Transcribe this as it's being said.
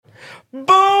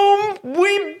Boom!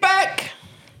 We back!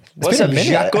 What's up,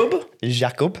 Jacob?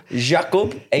 Jacob,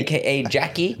 aka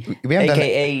Jackie, We haven't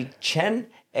aka Chen,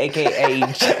 aka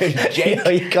Jake.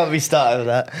 You can't be starting with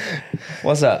that.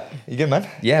 What's up? You good, man?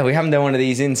 Yeah, we haven't done one of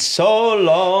these in so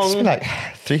long. It's been like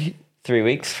 3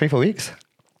 weeks. 4 weeks.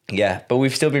 Yeah, but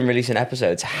we've still been releasing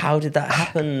episodes. How did that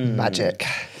happen? Magic.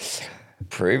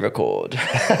 Pre-record.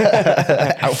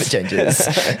 Outfit changes.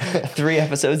 3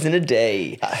 episodes in a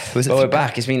day. Was it But we're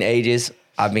back. It's been ages.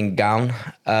 I've been gone.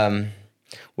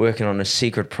 Working on a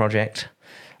secret project.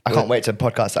 I can't wait to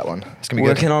podcast that one. It's gonna be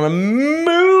Working good. on a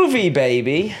movie,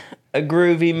 baby. A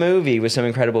groovy movie with some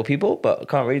incredible people, but I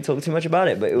can't really talk too much about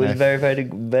it. But it was very, very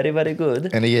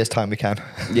good. In a year's time, we can.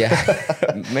 Yeah,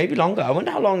 maybe longer. I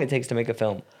wonder how long it takes to make a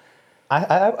film.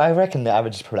 I reckon the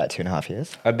average is probably like 2.5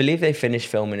 years. I believe they finish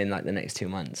filming in like the next 2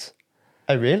 months.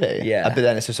 Oh, really? Yeah. But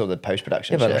then it's just all the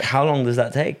post-production Yeah, but shit. like, how long does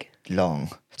that take? Long.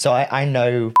 So I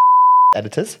know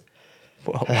editors.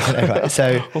 Whoa. Right,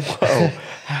 so Whoa.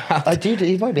 I do.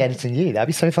 He might be editing you. That'd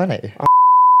be so funny. Whoa.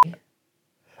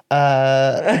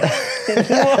 Do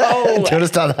you want to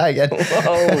start that again?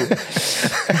 Whoa.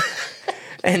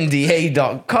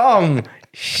 NDA.com.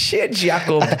 Shit,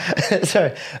 Jacob.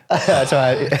 Sorry.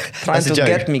 Sorry. Trying to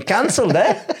get me cancelled,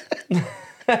 eh?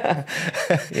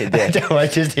 You did. No, I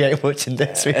just hate watching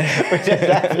this. We did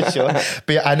that for sure.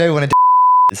 But yeah, I know when it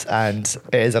is, and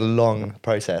it is a long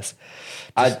process.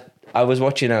 I was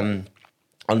watching on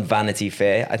Vanity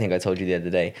Fair. I think I told you the other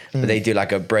day, but they do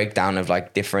like a breakdown of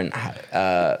like different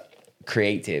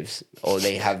creatives, or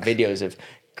they have videos of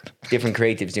different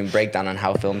creatives doing breakdown on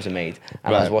how films are made.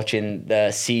 And I was watching the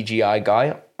CGI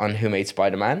guy on Who Made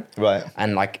Spider-Man. Right.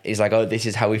 And like he's like, oh, this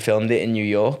is how we filmed it in New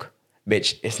York.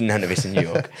 Bitch, it's none of it's in New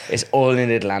York. It's all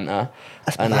in Atlanta.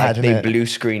 That's and mad, like they isn't it? blue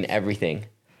screen everything.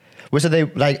 Was it they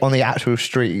like on the actual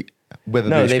street with a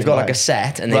No, blue they've screen got behind? like a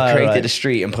set and they Right, created right. a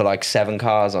street and put like 7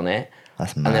 cars on it.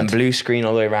 That's And then mad. blue screen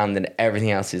all the way around, and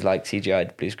everything else is like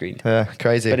CGI blue screened. Yeah,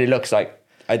 crazy. But it looks like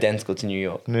identical to New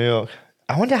York. New York.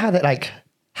 I wonder how that like.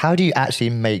 How do you actually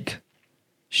make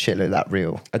shit look that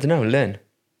real? I don't know, learn.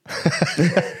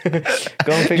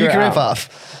 Go and figure Your it career out.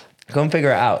 path. Go and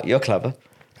figure it out. You're clever.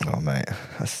 Oh mate,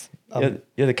 that's.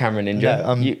 You're the camera ninja.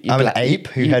 No, I'm an ape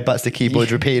who headbutts the keyboard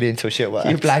repeatedly until shit works.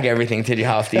 You blag everything till you're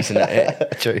half decent at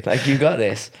it. True. Like, you got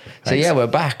this. So Thanks. yeah, we're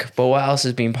back. But what else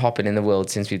has been popping in the world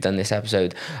since we've done this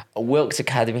episode? Wilkes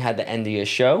Academy had the end of year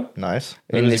show Nice.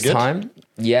 in Was this it good? time.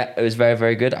 Yeah, it was very,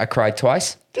 very good. I cried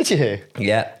twice. Did you?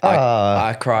 Yeah, Ah.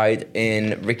 I cried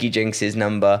in Ricky Jinx's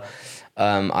number,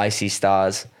 Icy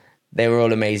Stars. They were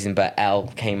all amazing, but Elle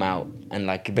came out and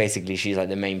like basically she's like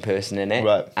the main person in it.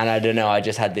 Right. And I don't know, I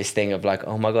just had this thing of like,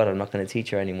 oh my God, I'm not going to teach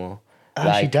her anymore.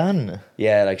 How's she done?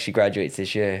 Yeah, like she graduates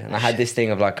this year. And I had this thing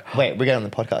of like, Wait, we're getting on the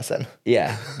podcast then.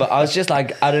 yeah. But I was just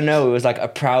like, I don't know, it was like a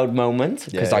proud moment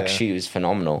because Yeah, like yeah. she was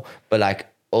phenomenal, but like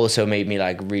also made me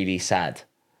like really sad.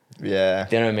 Yeah.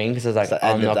 Do you know what I mean? Because I was like, It's the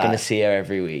end I'm of not going to that. see her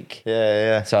every week.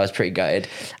 Yeah. So I was pretty gutted.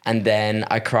 And then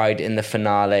I cried in the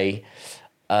finale.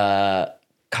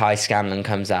 Kai Scanlon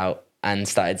comes out and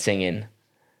started singing.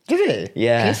 Did he?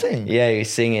 Yeah. Can he sing? Yeah, he was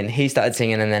singing. He started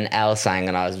singing and then Elle sang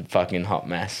and I was a fucking hot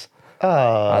mess. Oh.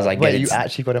 I was like, wait, get you it-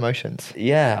 actually got emotions.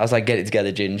 Yeah, I was like, get it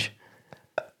together, Ginge.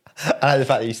 I like the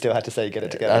fact that you still had to say get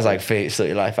it together. I was like, sort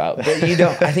your life out. But you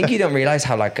don't, I think you don't realize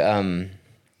how like,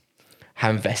 how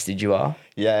invested you are.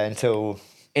 yeah, until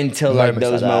Until like Moments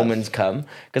those like that. moments come.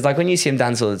 Because like when you see him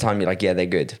dance all the time, you're like, yeah, they're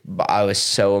good. But I was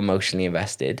so emotionally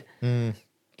invested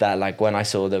that like when I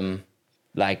saw them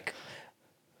like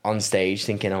on stage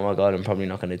thinking, oh my God, I'm probably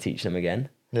not going to teach them again.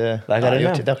 yeah, Like, I don't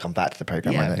know. They'll come back to the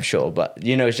program. Yeah, won't for they? sure. But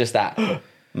you know, it's just that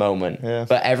moment. Yeah.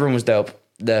 But everyone was dope.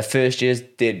 The first years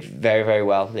did very, very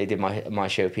well. They did my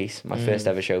showpiece, my first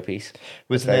ever showpiece.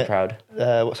 Was very proud.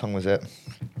 What song was it?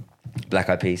 Black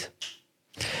Eyed Peas.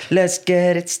 Let's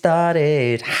get it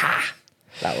started. Ha!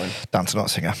 That one. Dancer, not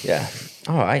singer. Yeah.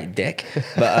 All right, dick.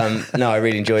 But no, I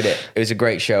really enjoyed it. It was a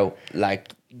great show.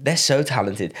 Like, they're so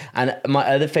talented. And my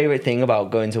other favorite thing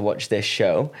about going to watch this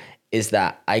show is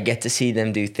that I get to see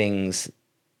them do things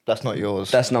That's not yours.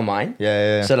 that's not mine.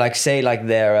 Yeah. So like, say like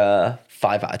they're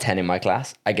 5 out of 10 in my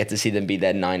class, I get to see them be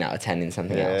their 9 out of 10 in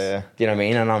something else. Yeah. Do you know what I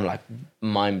mean? And I'm like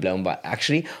mind blown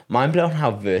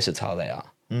how versatile they are.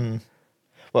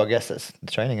 Well, I guess that's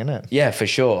the training, isn't it? Yeah, for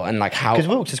sure. And like how 'Cause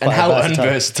Wilkes is and quite how versatile.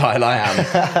 unversatile I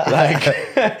am.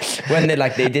 Like when they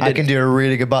did I it. can do a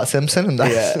really good Bart Simpson, and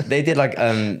that's Yeah, they did like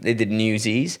they did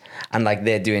Newsies and like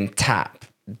they're doing tap,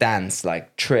 dance,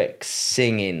 like tricks,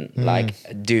 singing. Like,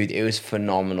 dude, it was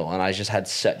phenomenal, and I just had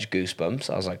such goosebumps.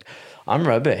 I was like, I'm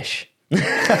rubbish,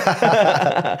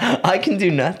 I can do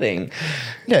nothing.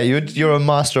 Yeah, you're a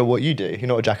master of what you do. You're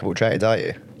not a jack of all trades, are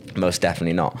you? Most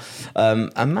definitely not.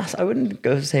 I wouldn't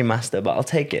go say master, but I'll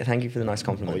take it. Thank you for the nice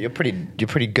compliment. Well, you're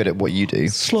pretty good at what you do.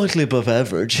 Slightly above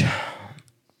average.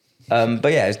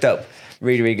 But yeah, it's dope.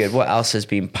 Really, really good. What else has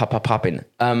been popping?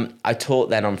 I taught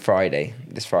then on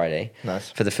this Friday.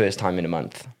 Nice. For the first time in a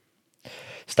month.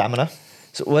 Stamina.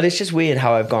 So, well, it's just weird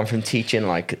how I've gone from teaching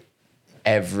like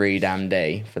every damn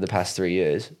day for the past 3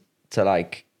 years to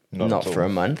like not for a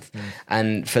month.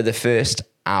 And for the first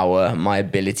hour, my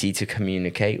ability to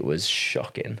communicate was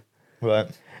shocking. Right.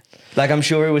 Like, I'm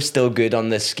sure it was still good on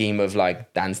the scheme of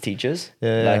like dance teachers.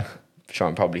 Yeah. Like, sure,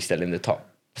 I'm probably still in the top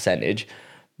percentage.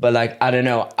 But like, I don't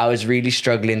know, I was really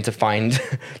struggling to find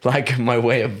like my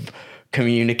way of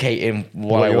communicating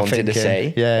what I wanted to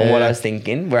say and what I was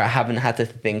thinking, where I haven't had to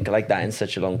think like that in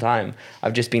such a long time.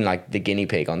 I've just been like the guinea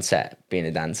pig on set, being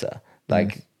a dancer,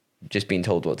 like just being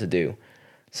told what to do.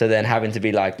 So then having to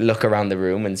be like, look around the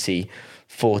room and see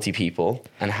 40 people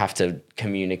and have to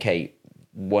communicate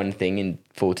one thing in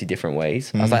 40 different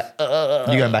ways. I was like, You're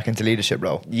going back into leadership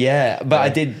role. yeah, but I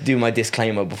did do my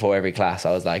disclaimer before every class.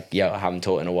 I was like, yo, I haven't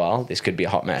taught in a while. This could be a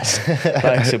hot mess.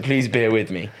 Like, so please bear with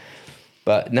me.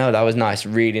 But no, that was nice.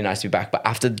 Really nice to be back. But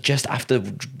after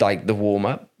like the warm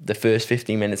up, the first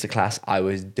 15 minutes of class, I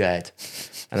was dead.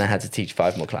 And I had to teach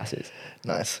 5 more classes.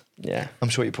 Nice. Yeah. I'm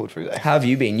sure you pulled through there. How have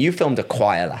you been? You filmed a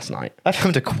choir last night. I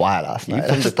filmed a choir last night.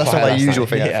 Filmed That's a not choir my last usual night.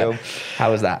 thing I Yeah. film.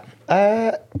 How was that?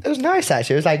 It was nice,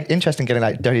 actually. It was like interesting getting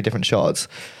like 30 different shots.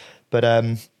 But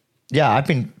yeah, I've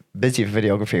been busy with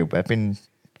videography. I've been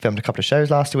filmed a couple of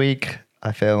shows last week.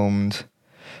 I filmed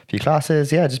a few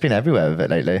classes. Yeah, just been everywhere with it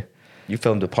lately. You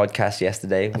filmed a podcast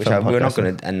yesterday, which we're not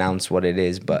going to announce what it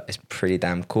is, but it's pretty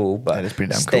damn cool. But it is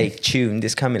pretty damn stay cool. tuned.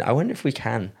 It's coming. I wonder if we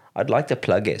can. I'd like to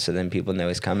plug it so then people know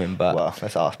it's coming. But Well,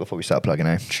 let's ask before we start plugging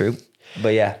in. true.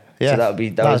 But yeah. Yeah. So that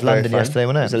was very London fun. yesterday,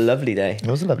 wasn't it? It was a lovely day. It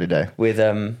was a lovely day. With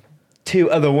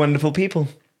 2 other wonderful people.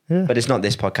 Yeah. But it's not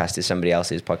this podcast, it's somebody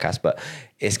else's podcast. But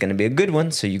it's going to be a good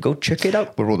one. So you go check it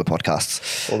out. We're all the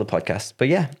podcasts. All the podcasts. But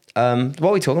yeah, what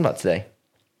are we talking about today?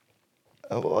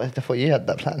 Oh, I thought you had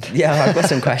that planned. Yeah, I've got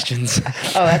some questions.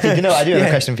 Oh, actually, you know what? I do have Yeah. a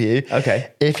question for you. Okay.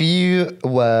 If you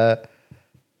were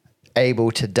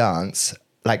able to dance,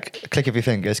 like click of your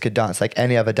fingers, could dance like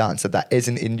any other dancer that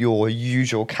isn't in your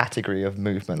usual category of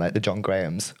movement, like the John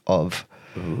Grahams of,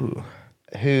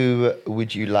 who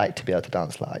would you like to be able to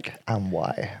dance like and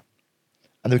why?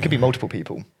 And there could be multiple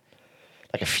people.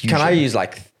 Like a fusion. Can I use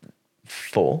like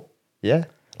 4? Yeah.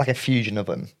 Like a fusion of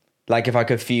them. Like if I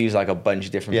could fuse like a bunch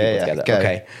of different Yeah, people yeah, together. go.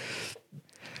 Okay.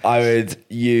 I would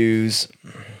use...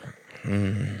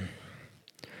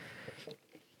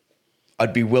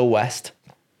 I'd be Will West.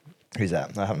 Who's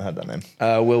that? I haven't heard that name.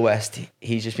 Will West,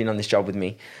 he's just been on this job with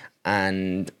me,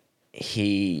 and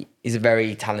he is a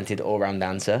very talented all-round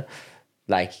dancer.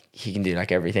 Like, he can do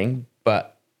like everything,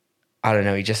 but I don't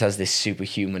know, he just has this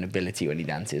superhuman ability when he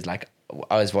dances. Like,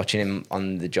 I was watching him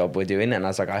on the job we're doing, and I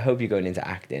was like, I hope you're going into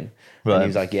acting. Right. And he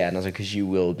was like, yeah. And I was like, because you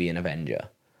will be an Avenger.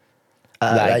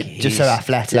 Like just so he's,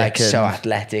 athletic. Like, so and-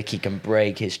 athletic. He can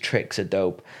break. His tricks are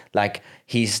dope. Like,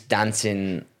 he's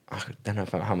dancing... I don't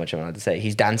know how much I'm allowed to say.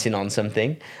 He's dancing on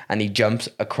something, and he jumps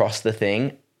across the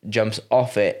thing, jumps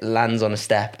off it, lands on a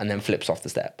step, and then flips off the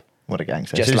step. What a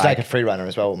gangster. Just So he's like like- a free runner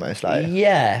as well, almost. Like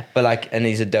Yeah, but like, and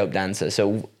he's a dope dancer.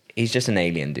 So he's just an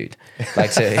alien, dude.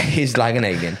 Like, so he's like an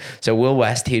alien. So Will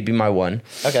West, he'd be my one.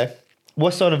 Okay.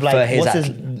 What sort of For like, his what's his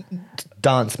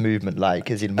dance movement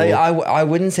like? Is he more... I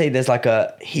wouldn't say there's like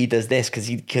he does this because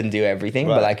he can do everything,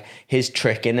 Right. but like his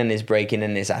tricking and his breaking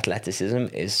and his athleticism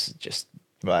is just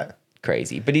Right.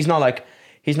 crazy. But he's not like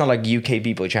UK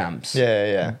people champs.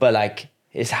 Yeah. But like,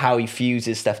 it's how he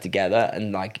fuses stuff together,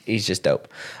 and like, he's just dope.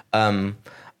 I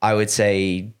would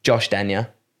say Josh Denya.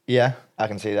 Yeah, I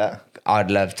can see that. I'd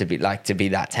love to be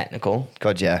that technical.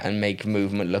 God, yeah. And make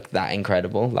movement look that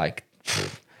incredible. Like,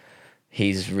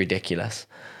 he's ridiculous.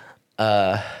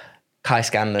 Kai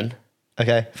Scanlon.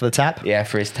 Okay, for the tap? Yeah,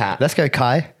 for his tap. Let's go,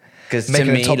 Kai. Because to Making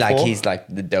the me, top like, 4. he's like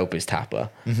the dopest tapper.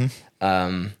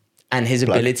 And his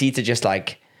ability to just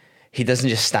like, he doesn't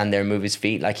just stand there and move his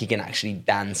feet. Like, he can actually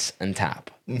dance and tap.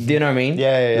 Do you know what I mean?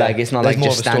 Yeah. Like, it's not There's like more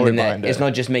just of a story standing there. behind it. It's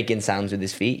not just making sounds with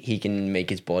his feet. He can make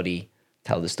his body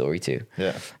tell the story too.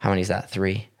 Yeah. How many is that?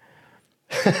 3.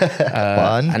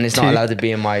 1, And it's 2. not allowed to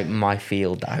be in my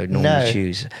field that I would normally No.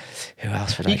 choose. Who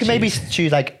else would I You can choose? maybe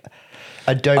choose like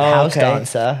a dope house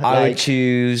dancer. I would like-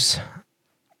 choose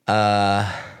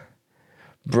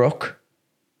Brooke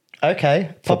Okay.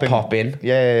 for popping.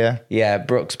 Yeah. Yeah,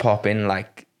 Brooke's popping,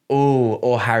 like, ooh,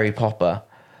 or Harry Potter.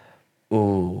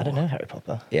 Ooh. I don't know Harry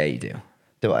Potter. Yeah, you do.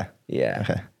 Do I? Yeah.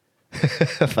 Okay.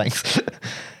 Thanks.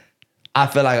 I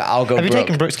feel like I'll go Have you Brooke.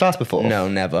 taken Brooke's class before? No,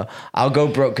 never. I'll go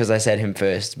Brooke because I said him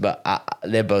first, but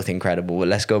they're both incredible. But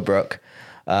let's go Brooke.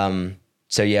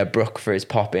 So yeah, Brooke for his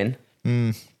popping.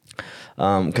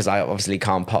 Because I obviously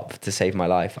can't pop to save my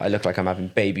life. I look like I'm having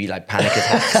baby like panic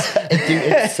attacks. Dude,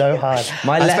 it's so hard.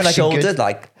 My I spent, left like, a shoulder good-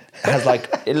 has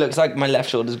it looks like my left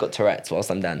shoulder's got Tourette's whilst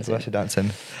I'm dancing. Whilst you're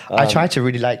dancing. I tried to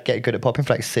really like get good at popping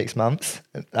for like 6 months,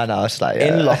 and I was like,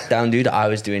 In lockdown, dude, I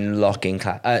was doing locking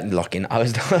class. Locking. I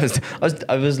was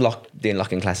doing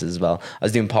locking classes as well. I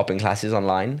was doing popping classes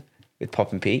online with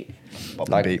Pop and Pete,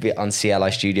 Pete. on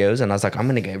CLI Studios, and I was like, I'm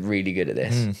gonna get really good at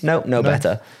this. No,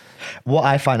 better. What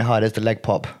I find hard is the leg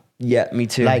pop. Yeah, me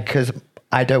too. Like, because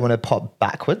I don't want to pop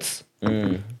backwards.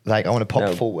 Like, I want to pop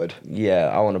No. forward. Yeah,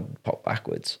 I want to pop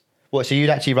backwards. What? So you'd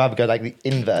actually rather go like the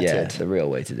inverted? Yeah, the real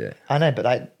way to do it. I know,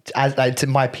 but to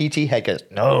my PT head goes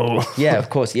no. Yeah, of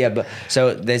course. Yeah, but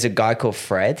so there's a guy called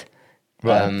Fred.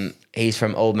 Right. He's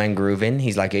from Old Men Groovin'.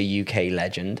 He's like a UK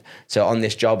legend. So on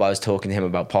this job, I was talking to him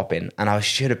about popping, and I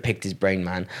should have picked his brain,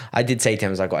 man. I did say to him,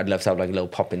 I was like, I'd love to have like a little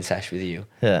popping sesh with you.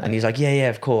 Yeah. And he's like, yeah,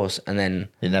 of course. And then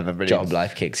You never really job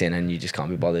life kicks in, and you just can't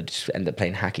be bothered. Just end up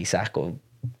playing hacky sack or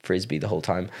frisbee the whole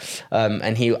time.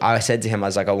 I said to him, I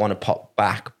was like, I want to pop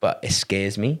back, but it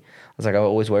scares me. I was like, I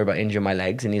always worry about injuring my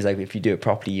legs. And he's like, if you do it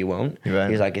properly, you won't. You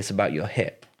won't. He's like, it's about your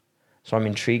hip. So I'm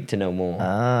intrigued to know more.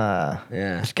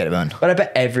 Yeah. Just get it on. But I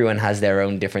bet everyone has their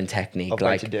own different technique. Of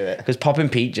way to do it. Because Poppin'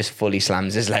 Pete just fully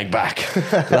slams his leg back.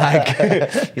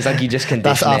 He's like, you just condition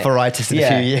That's it. arthritis in a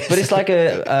few years. But it's like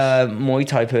a Muay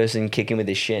Thai person kicking with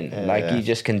his shin. Yeah. You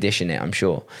just condition it, I'm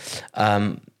sure.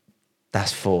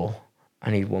 That's 4. I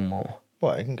need one more.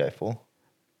 What? You can go for.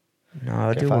 No,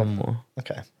 I'll do 5. one more.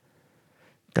 Okay.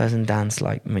 Doesn't dance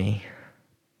like me.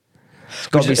 It's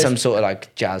got to be is- some sort of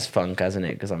like jazz funk, hasn't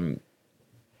it? Because I'm...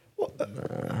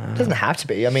 It doesn't have to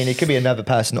be. I mean, it could be another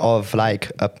person of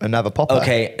like another popper.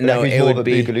 Okay, Like, no, who's it more would of a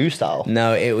be boogaloo style.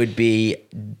 No, it would be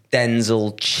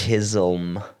Denzel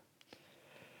Chisholm.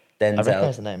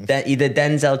 recognize the name. Either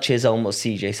Denzel Chisholm or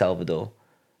CJ Salvador.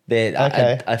 They're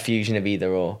a fusion of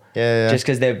either or. Yeah. Just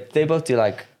because they both do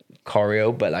like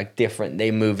choreo, but like different. They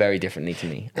move very differently to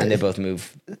me, and they both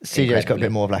move. CJ's got a incredibly.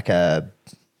 bit more of like a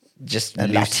just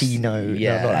loose, Latino.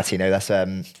 Yeah, No, not Latino. That's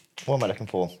what am I looking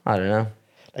for? I don't know.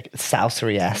 Like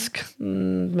Salsery-esque.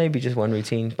 Maybe just one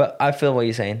routine, but I feel what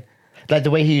you're saying. Like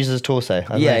the way he uses his torso. I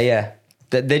don't know. Yeah.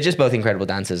 They're just both incredible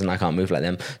dancers, and I can't move like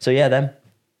them. So yeah, them.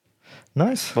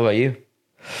 Nice. What about you?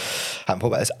 I haven't thought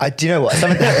about this. Do you know what?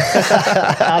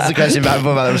 Ask the question, but I haven't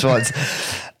thought about the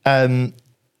response.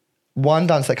 One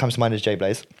dance that comes to mind is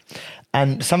J-Blaze.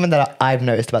 And something that I've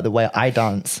noticed about the way I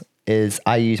dance is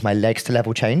I use my legs to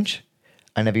level change.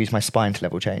 I never use my spine to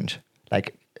level change.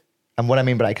 And what I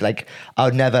mean by like I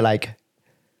would never like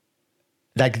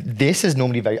this is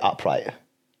normally very upright.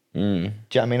 Do you know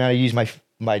what I mean? I use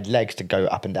my legs to go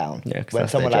up and down. Yeah, 'cause when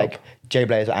that's their someone job. like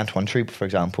J-Blaze or Antoine Troupe, for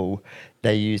example,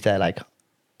 they use their like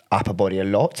upper body a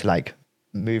lot to like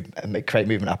create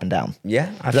movement up and down.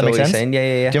 Yeah, I Does that feel make what you're sense? saying.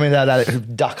 Yeah. Do you mean that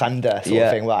like duck under sort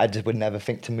of thing where I just would never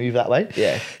think to move that way?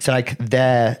 Yeah. So like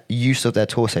their use of their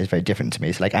torso is very different to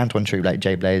me. So like Antoine Troupe, like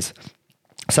J-Blaze,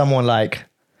 someone like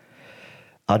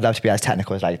I'd love to be as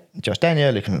technical as like Josh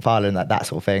Daniel, Luke McFarlane, like that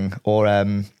sort of thing, or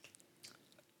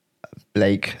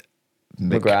Blake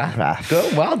McGrath.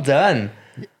 Good, well done.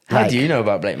 How Like- do you know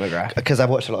about Blake McGrath? Because I've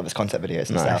watched a lot of his concept videos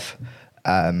and Nice. stuff.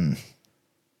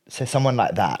 So someone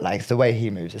like that, like the way he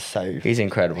moves is so He's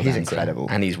incredible. He's dancer. incredible.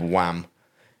 and he's wham.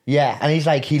 Yeah, and he's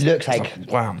like he looks like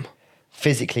Wham.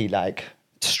 physically like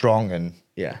strong and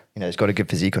Yeah. he's got a good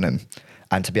physique on him,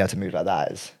 and to be able to move like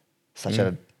that is such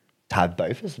a to have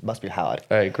both must be hard.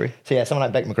 I agree. So yeah,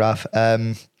 someone like Blake McGrath,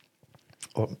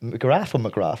 or McGrath or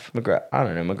McGrath. McGrath. I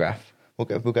don't know McGrath. We'll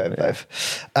go with both.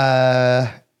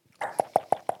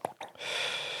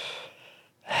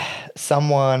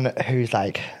 Someone who's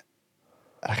like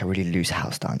a really loose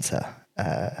house dancer,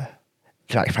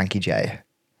 like Frankie J.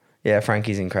 Yeah,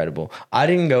 Frankie's incredible. I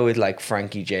didn't go with like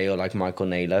Frankie J or like Michael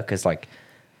Naylor because like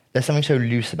There's something so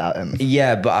loose about him.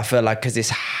 yeah, but I feel like because it's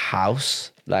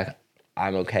house, like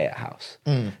I'm okay at house.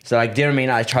 So like, do you know what I mean?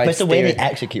 I tried. But it's the way they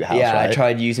steering- execute house, Yeah, right? I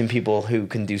tried using people who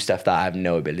can do stuff that I have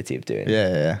no ability of doing.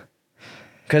 Yeah.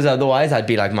 Because otherwise, I'd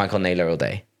be like Michael Naylor all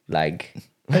day. Like,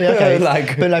 Okay.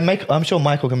 like but like, I'm sure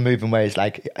Michael can move in ways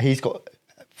like he's got,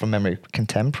 from memory,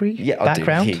 contemporary yeah, oh, dude,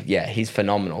 background. he's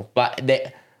phenomenal. But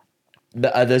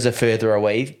the others are further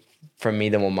away from me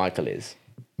than what Michael is.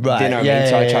 Right, Do you know what I yeah, mean?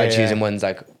 So I yeah, tried yeah, choosing yeah. ones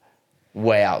like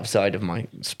way outside of my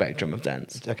spectrum of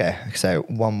dance. Okay, so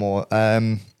one more.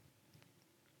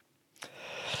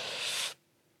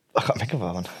 I can't think of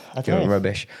one. I You're don't know.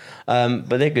 rubbish. But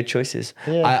they're good choices.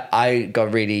 Yeah. I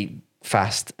got really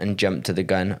fast and jumped to the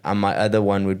gun. And my other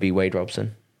one would be Wade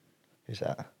Robson. Who's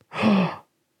that?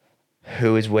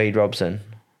 Who is Wade Robson?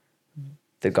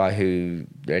 The guy who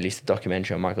released the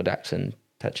documentary on Michael Jackson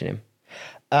touching him.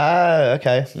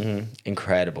 Okay.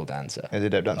 Incredible dancer. Is he a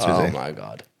dope dancer, Oh is he? my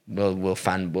god. We'll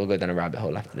go down a rabbit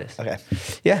hole after this. Okay.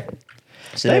 Yeah.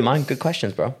 So they're mine. Good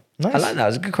questions, bro. Nice. I like that. It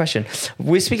was a good question.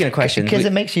 We're speaking of questions. Because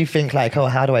it makes you think like, oh,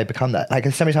 how do I become that? Like,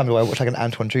 so many times I watch like an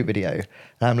Antoine Troop video, and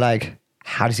I'm like,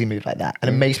 how does he move like that? And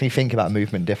it makes me think about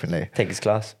movement differently. Take his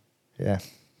class. Yeah.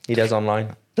 He does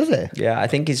online. Does it? Yeah, I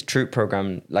think his troop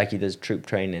program, like he does troop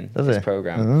training. Does his it?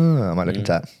 program. Oh, I might look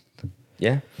into that.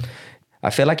 Yeah. I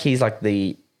feel like he's like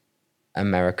the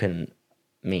American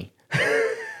me.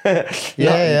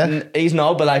 Yeah. He's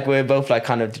not, but like we're both like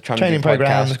kind of trying Training to do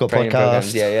programs, got training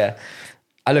podcasts. Yeah.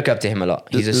 I look up to him a lot.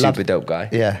 He's a Love- super dope guy.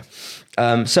 Yeah.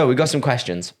 So we got some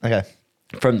questions Okay.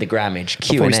 from the Grammage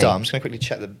Before we Q&A. start, I'm just going to quickly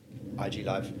check the IG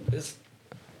live. It's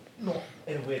not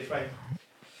in a weird frame.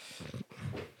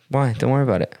 Why? Don't worry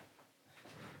about it.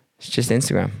 It's just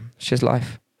Instagram. It's just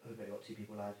life. We've only got 2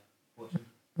 people live watching.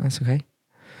 That's okay.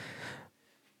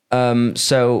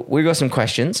 So we got some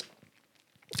questions.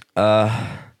 We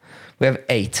have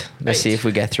 8. Let's see if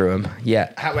we get through them.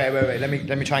 Yeah. Wait.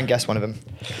 Let me try and guess one of them.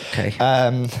 Okay.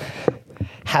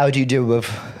 How do you deal with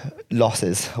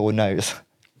losses or no's?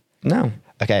 No.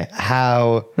 Okay.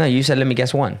 How? No, you said let me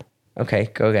guess one. Okay,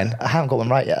 go again. I haven't got one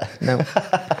right yet. No.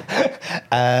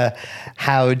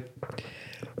 How?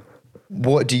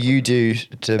 What do you do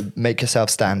to make yourself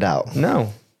stand out?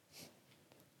 No.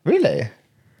 Really?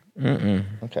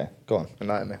 Okay, go on.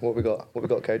 Enlighten me. What we got? What we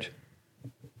got, Coach?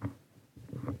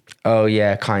 Oh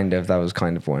yeah, kind of. That was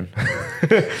kind of one.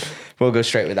 We'll go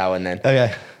straight with that one then.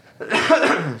 Okay.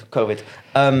 COVID.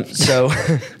 So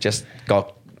just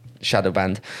got shadow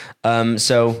banned.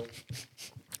 So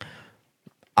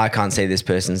I can't say this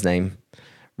person's name.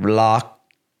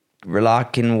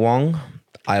 Relakin Wong.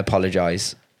 I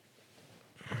apologize.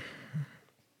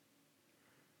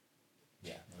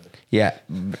 Yeah,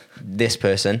 this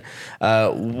person.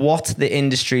 What the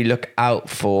industry look out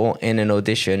for in an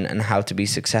audition and how to be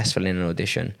successful in an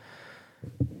audition.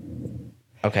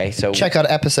 Okay, so Check out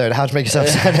episode How to Make Yourself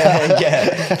Stand Out.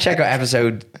 yeah, check out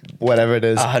episode Whatever it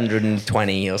is.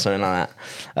 120 or something like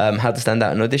that. How to stand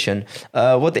out in an audition.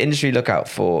 What the industry look out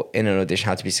for in an audition.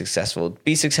 How to be successful.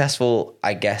 Be successful,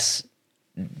 I guess.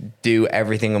 Do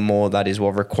everything and more that is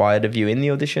what required of you in the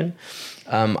audition.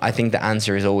 I think the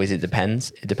answer is always it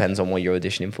depends. It depends on what you're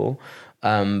auditioning for.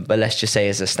 But let's just say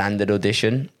as a standard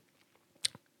audition,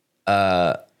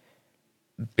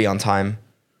 be on time,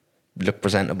 look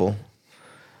presentable,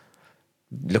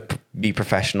 be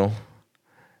professional,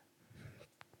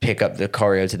 pick up the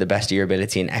choreo to the best of your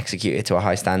ability and execute it to a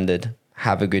high standard,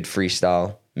 have a good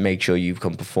freestyle, make sure you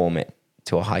can perform it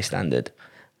to a high standard.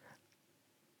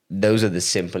 Those are the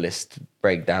simplest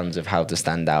breakdowns of how to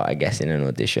stand out, I guess, in an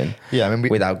audition. Yeah, I mean,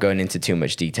 without going into too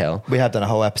much detail. We have done a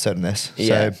whole episode on this,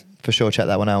 Yeah. so for sure check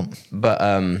that one out. But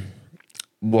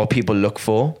what people look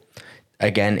for,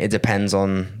 again, it depends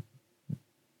on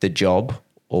the job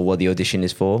or what the audition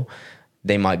is for.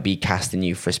 They might be casting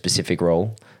you for a specific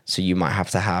role, so you might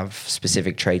have to have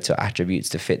specific traits or attributes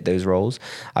to fit those roles.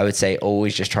 I would say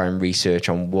always just try and research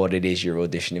on what it is you're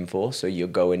auditioning for, so you're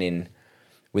going in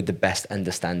with the best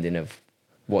understanding of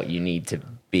what you need to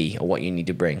be or what you need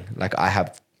to bring. Like I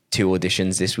have 2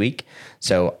 auditions this week,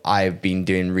 so I've been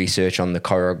doing research on the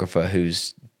choreographer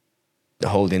who's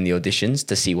holding the auditions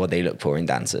to see what they look for in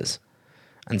dancers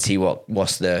and see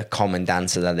what's the common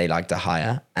dancer that they like to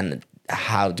hire and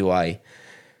how do I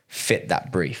fit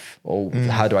that brief or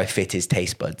how do I fit his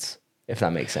taste buds, if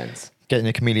that makes sense. Getting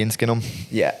your chameleon skin on.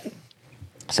 Yeah.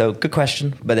 So good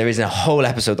question, but there isn't a whole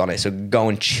episode on it, so go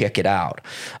and check it out.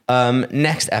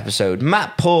 Next episode,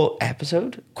 Matt Paul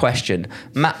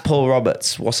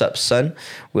Roberts. What's up, son?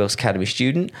 Wilkes Academy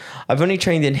student. I've only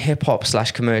trained in hip-hop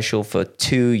 / commercial for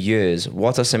 2 years.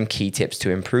 What are some key tips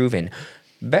to improve in?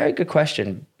 Very good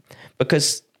question,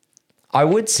 because I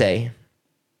would say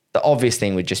the obvious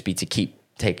thing would just be to keep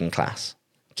taking class,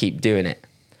 keep doing it.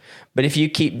 But if you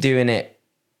keep doing it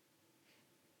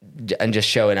and just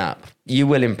showing up, you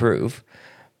will improve.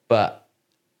 But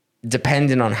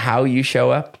depending on how you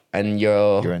show up and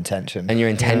your intention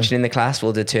in the class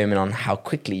will determine on how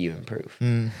quickly you improve.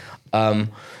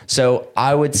 So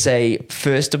I would say,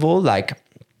 first of all, like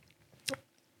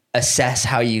assess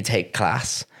how you take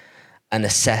class and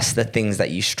assess the things that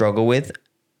you struggle with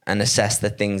and assess the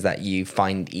things that you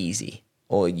find easy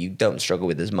or you don't struggle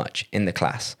with as much in the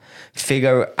class.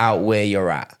 Figure out where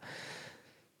you're at.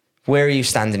 where are you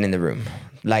standing in the room?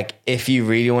 Like, if you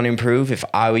really want to improve, if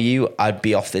I were you, I'd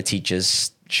be off the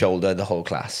teacher's shoulder the whole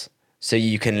class. So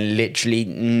you can literally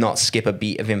not skip a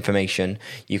beat of information.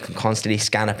 You can constantly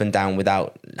scan up and down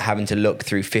without having to look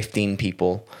through 15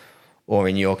 people, or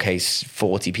in your case,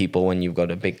 40 people when you've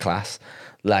got a big class.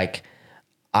 Like,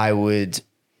 I would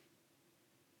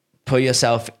put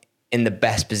yourself in the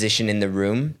best position in the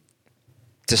room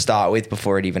to start with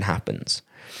before it even happens.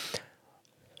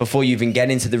 Before you even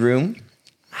get into the room,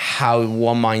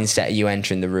 what mindset are you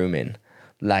entering the room in?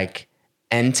 Like,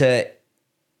 enter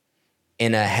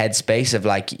in a headspace of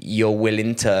like, you're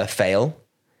willing to fail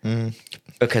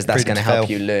because that's going to help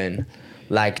you learn.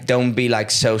 Like, don't be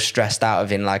like so stressed out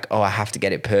of in like, oh, I have to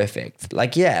get it perfect.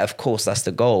 Like, yeah, of course that's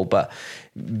the goal, but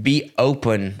be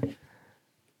open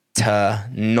to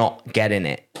not getting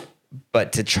it,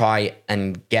 but to try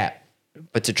and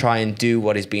do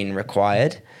what is being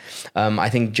required. I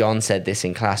think John said this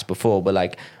in class before, but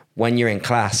like, when you're in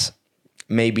class,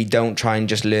 maybe don't try and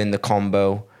just learn the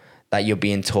combo that you're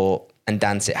being taught and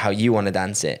dance it how you want to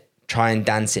dance it. Try and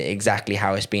dance it exactly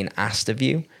how it's being asked of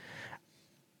you,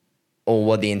 or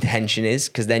what the intention is,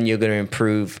 because then you're going to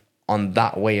improve on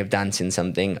that way of dancing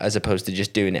something as opposed to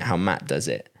just doing it how Matt does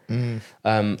it. And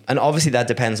obviously that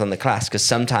depends on the class, because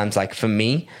sometimes, like for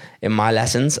me, in my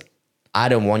lessons, I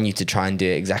don't want you to try and do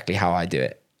it exactly how I do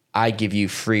it. I give you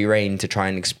free reign to try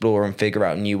and explore and figure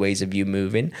out new ways of you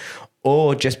moving,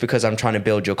 or just because I'm trying to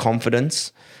build your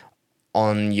confidence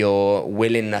on your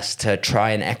willingness to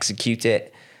try and execute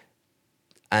it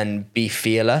and be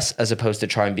fearless, as opposed to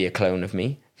try and be a clone of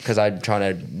me, because I'm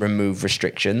trying to remove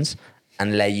restrictions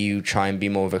and let you try and be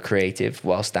more of a creative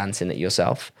whilst dancing it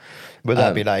yourself. Would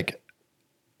that be like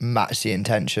match the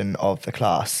intention of the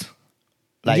class?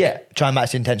 Like, yeah, try and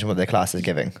match the intention what the class is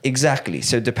giving. Exactly.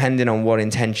 So depending on what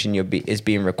intention is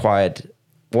being required,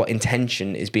 what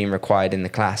intention is being required in the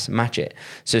class, match it.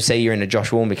 So say you're in a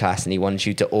Josh Warmby class and he wants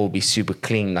you to all be super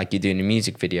clean like you're doing a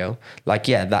music video. Like,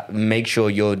 yeah, that make sure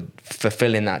you're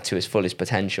fulfilling that to its fullest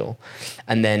potential.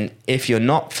 And then if you're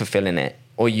not fulfilling it,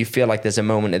 or you feel like there's a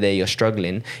moment there you're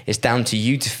struggling, it's down to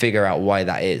you to figure out why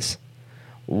that is.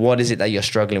 What is it that you're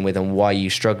struggling with, and why are you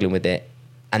struggling with it?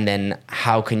 And then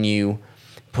how can you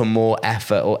put more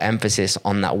effort or emphasis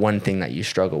on that one thing that you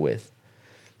struggle with?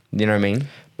 You know what I mean?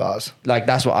 Bars. Like,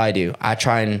 that's what I do. I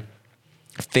try and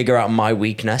figure out my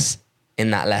weakness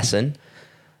in that lesson.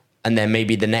 And then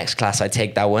maybe the next class I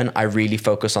take that one, I really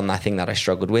focus on that thing that I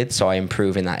struggled with. So I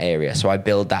improve in that area. So I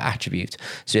build that attribute.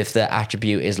 So if the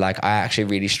attribute is like, I actually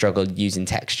really struggled using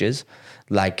textures,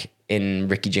 like in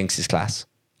Ricky Jinx's class,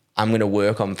 I'm going to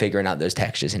work on figuring out those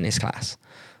textures in this class.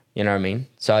 You know what I mean?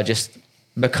 So I just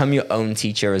become your own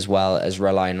teacher as well as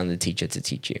relying on the teacher to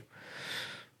teach you.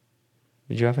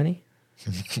 Did you have any?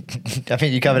 I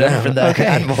think you covered everything there. Okay.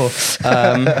 And more.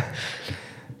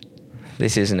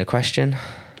 This isn't a question.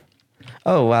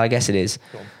 Oh, well, I guess it is.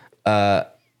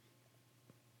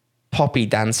 Poppy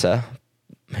Dancer,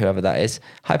 whoever that is.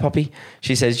 Hi, Poppy.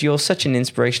 She says, you're such an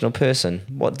inspirational person.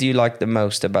 What do you like the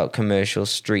most about commercial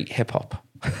street hip hop?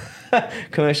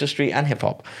 Commercial street and hip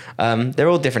hop. They're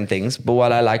all different things, but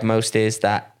what I like most is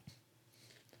that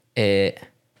it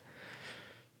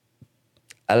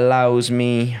allows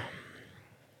me,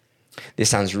 this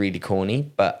sounds really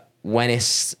corny, but when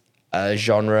it's a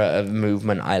genre of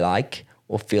movement I like,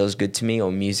 or feels good to me, or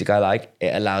music I like,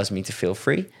 it allows me to feel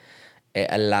free. It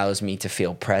allows me to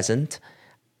feel present.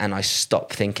 And I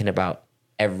stop thinking about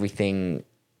everything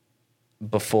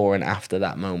before and after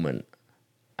that moment.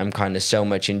 I'm kind of so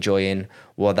much enjoying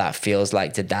what that feels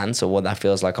like to dance, or what that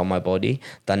feels like on my body,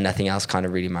 that nothing else kind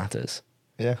of really matters.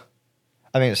 Yeah.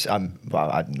 I mean, well,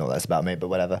 I don't know what that's about me, but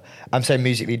whatever. I'm so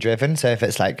musically driven. So if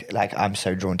it's like I'm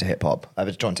so drawn to hip hop. I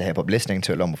was drawn to hip hop listening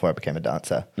to it long before I became a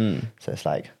dancer. So it's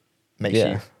like, makes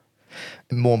you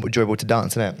more enjoyable to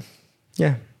dance, isn't it?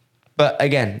 Yeah. But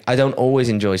again, I don't always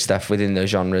enjoy stuff within those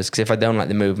genres, because if I don't like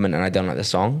the movement and I don't like the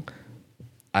song,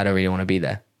 I don't really want to be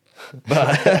there.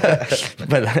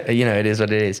 But you know, it is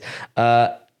what it is.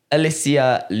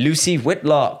 Alicia Lucy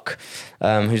Whitlock,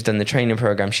 who's done the training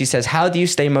program, she says, how do you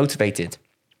stay motivated?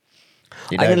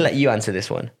 I'm going to let you answer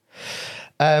this one.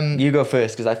 You go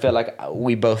first, because I feel like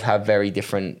we both have very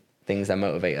different things that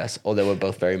motivate us, although we're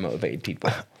both very motivated people.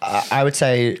 I would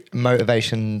say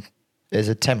motivation is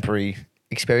a temporary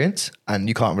experience, and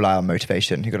you can't rely on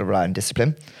motivation. You've got to rely on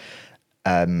discipline.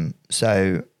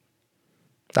 So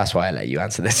that's why I let you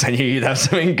answer this. I knew you'd have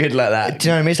something good like that. Do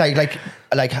you know what I mean? It's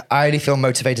like I only feel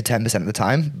motivated 10% of the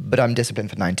time, but I'm disciplined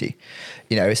for 90.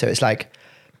 You know, so it's like,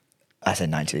 I say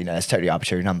 90, you know, it's a totally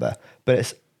arbitrary number,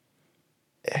 but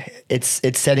it's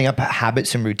setting up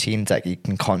habits and routines that you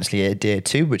can constantly adhere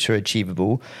to, which are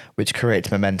achievable, which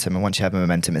creates momentum. And once you have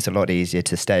momentum, it's a lot easier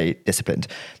to stay disciplined.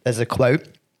 There's a quote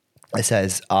that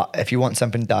says, if you want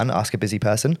something done, ask a busy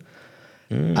person.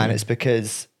 And it's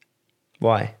because...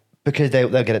 Why? Because they'll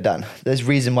get it done. There's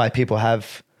reason why people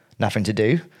have nothing to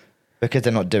do, because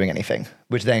they're not doing anything,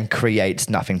 which then creates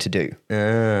nothing to do.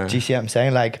 Do you see what I'm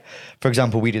saying? Like, for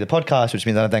example, we do the podcast, which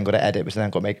means I've then got to edit, which then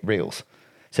I've got to make reels.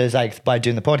 So it's like by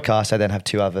doing the podcast, I then have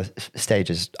 2 other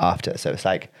stages after. So it's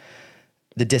like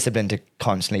the discipline to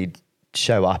constantly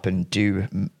show up and do,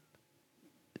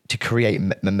 to create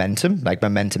momentum. Like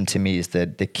momentum to me is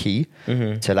the key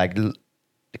to like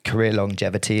career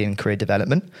longevity and career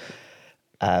development.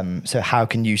 So how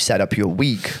can you set up your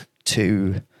week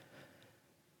to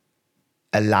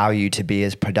allow you to be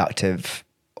as productive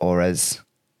or as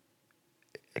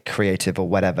creative or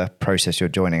whatever process you're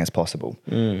joining as possible?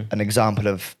 An example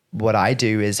of what I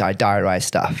do is I diarize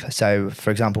stuff. So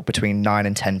for example, between 9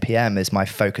 and 10 p.m. is my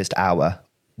focused hour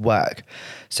work.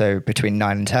 So between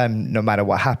 9 and 10, no matter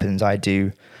what happens, I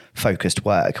do focused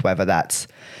work, whether that's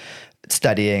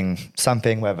studying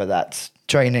something, whether that's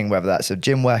training, whether that's a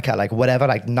gym workout, like whatever,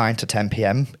 like 9 to 10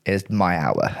 p.m. is my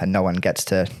hour and no one gets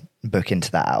to book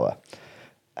into that hour.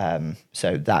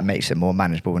 So that makes it more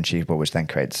manageable and achievable, which then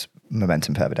creates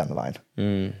momentum further down the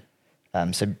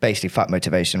line. So basically fuck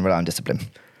motivation, rely on discipline.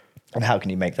 And how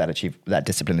can you make that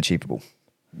discipline achievable?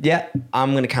 Yeah,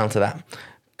 I'm going to counter that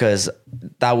because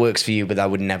that works for you, but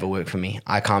that would never work for me.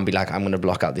 I can't be like, I'm going to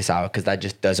block out this hour because that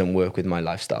just doesn't work with my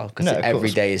lifestyle because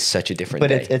every day is such a different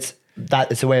day.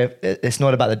 But it's a way of, it's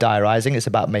not about the diarising, it's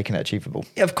about making it achievable.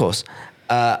 Yeah, of course.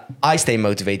 I stay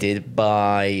motivated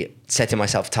by setting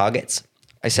myself targets.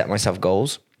 I set myself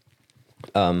goals.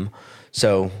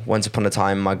 So once upon a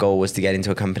time, my goal was to get into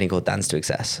a company called Dance to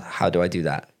Excess. How do I do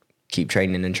that? Keep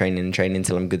training and training and training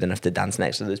until I'm good enough to dance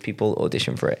next to those people,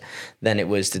 audition for it. Then it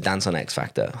was to dance on X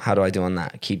Factor. How do I do on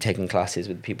that? Keep taking classes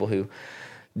with people who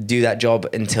do that job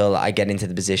until I get into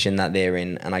the position that they're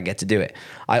in and I get to do it.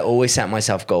 I always set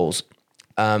myself goals.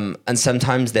 And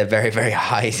sometimes they're very, very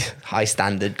high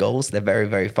standard goals. They're very,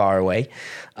 very far away.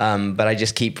 But I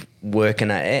just keep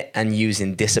working at it and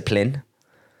using discipline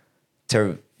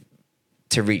to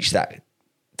reach that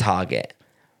target.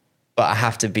 But I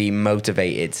have to be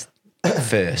motivated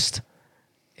first,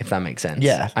 if that makes sense.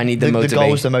 Yeah. I need the motivation. The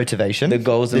goal's the motivation. The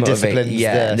goal's the motivation.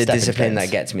 Yeah, the discipline stones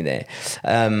that gets me there.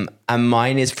 And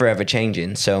mine is forever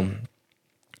changing. So,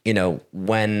 you know,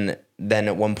 then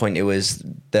at one point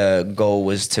the goal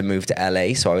was to move to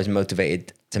LA. So I was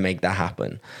motivated to make that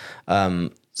happen.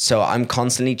 So I'm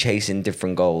constantly chasing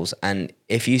different goals. And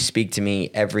if you speak to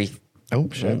me Oh,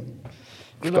 shit.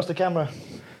 We lost the camera.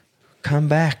 Come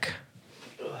back.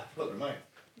 Look, remote.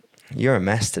 You're a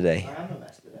mess today. I am a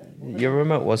mess today. Your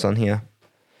remote was on here.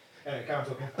 Anyway, camera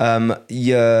talking.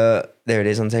 There it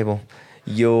is on the table.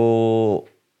 Your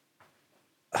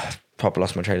probably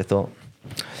lost my train of thought.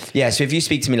 Yeah, so if you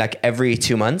speak to me like every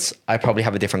 2 months, I probably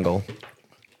have a different goal.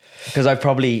 Because I've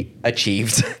probably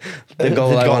achieved the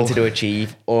goal I wanted to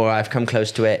achieve, or I've come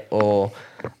close to it, or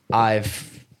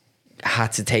I've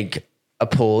had to take a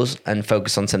pause and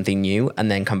focus on something new and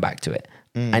then come back to it.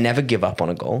 I never give up on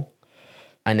a goal.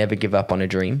 I never give up on a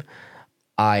dream.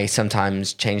 I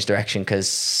sometimes change direction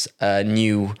because a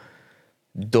new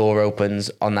door opens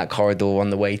on that corridor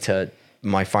on the way to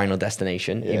my final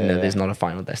destination, even though there's not a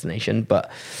final destination.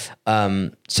 But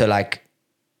so like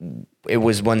it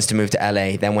was once to move to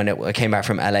LA. Then when I came back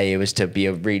from LA, it was to be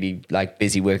a really like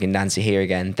busy working dancer here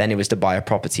again. Then it was to buy a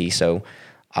property. So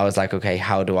I was like, okay,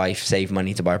 how do I save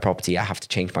money to buy a property? I have to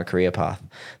change my career path.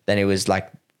 Then it was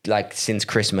like since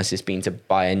Christmas, it's been to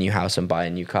buy a new house and buy a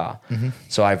new car.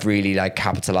 So I've really like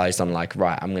capitalized on like,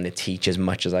 right, I'm going to teach as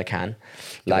much as I can.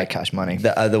 Like cash money.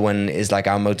 The other one is like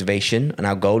our motivation, and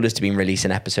our goal is to release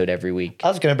an episode every week. I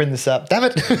was going to bring this up. Damn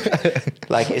it.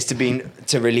 Like it's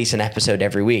to release an episode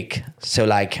every week. So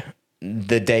like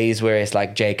the days where it's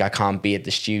like, Jake, I can't be at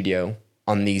the studio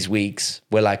on these weeks,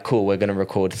 we're like, cool, we're going to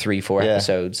record 3-4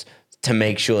 episodes to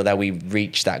make sure that we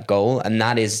reach that goal. And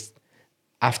that is,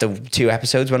 after 2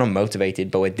 episodes, we're not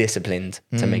motivated, but we're disciplined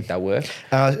to make that work.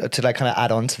 To like kind of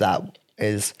add on to that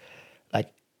is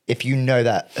like, if you know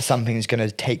that something's going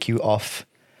to take you off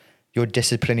your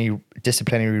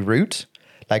disciplinary route,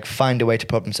 like find a way to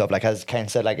problem solve. Like as Kane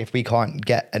said, like if we can't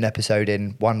get an episode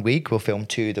in 1 week, we'll film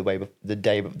 2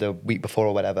 the week before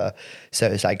or whatever. So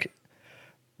it's like,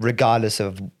 regardless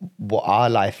of what our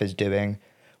life is doing,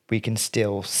 we can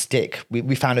still stick.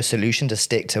 We found a solution to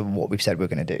stick to what we've said we're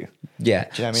going to do. Yeah.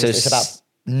 Do you know what I mean? So it's about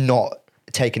not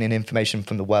taking in information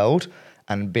from the world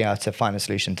and being able to find a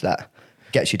solution to that.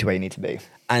 gets you to where you need to be.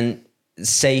 And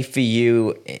say for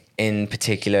you in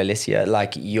particular, Alicia,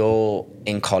 like you're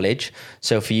in college.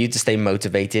 So for you to stay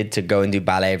motivated to go and do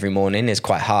ballet every morning is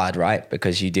quite hard, right?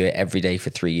 Because you do it every day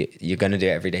for you're going to do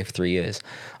it every day for 3 years.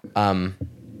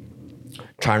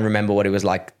 Try and remember what it was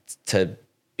like to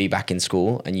be back in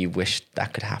school and you wish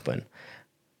that could happen.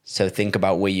 So think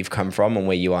about where you've come from and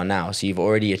where you are now. So you've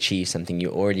already achieved something. You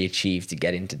already achieved to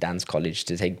get into dance college,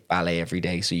 to take ballet every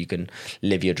day so you can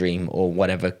live your dream, or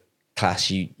whatever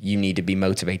class you need to be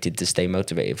motivated to stay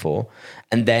motivated for.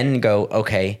 And then go,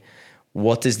 okay,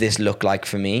 what does this look like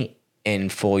for me in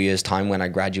 4 years' time when I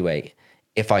graduate?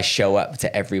 If I show up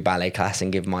to every ballet class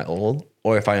and give my all,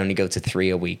 or if I only go to 3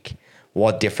 a week,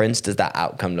 what difference does that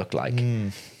outcome look like?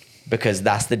 Because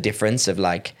that's the difference of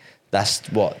like, that's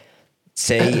what...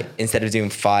 Say instead of doing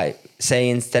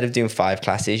 5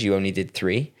 classes, you only did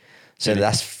 3. So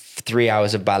that's 3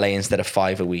 hours of ballet instead of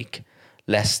 5 a week.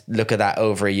 Let's look at that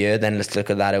over a year. Then let's look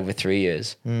at that over 3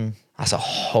 years. That's a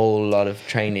whole lot of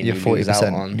training. You're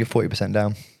 40%. You're 40%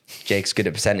 down. Jake's good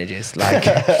at percentages. Like,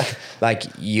 like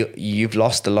you've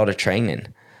lost a lot of training.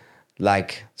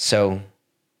 Like, so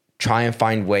try and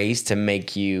find ways to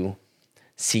make you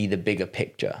see the bigger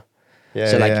picture.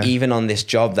 Even on this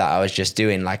job that I was just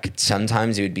doing, like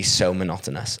sometimes it would be so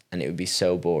monotonous and it would be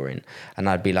so boring. And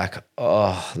I'd be like,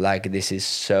 oh, like this is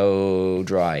so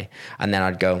dry. And then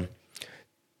I'd go,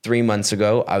 3 months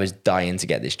ago, I was dying to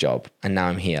get this job and now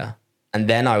I'm here. And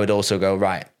then I would also go,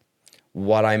 right,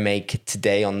 what I make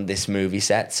today on this movie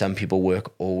set, some people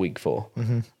work all week for.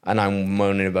 And I'm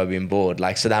moaning about being bored.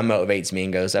 Like, so that motivates me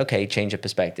and goes, okay, change of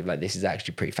perspective. Like this is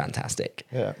actually pretty fantastic.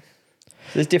 Yeah.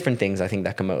 There's different things I think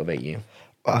that can motivate you.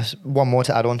 One more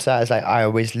to add on to that is like I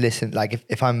always listen, like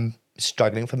if I'm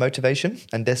struggling for motivation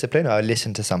and discipline, I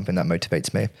listen to something that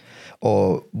motivates me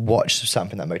or watch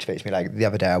something that motivates me. Like the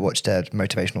other day I watched a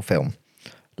motivational film,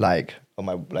 like on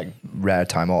my like rare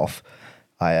time off.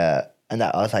 I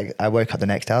woke up the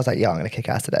next day, I was like, yeah, I'm going to kick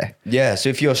ass today. Yeah, so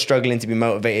if you're struggling to be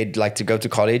motivated, like to go to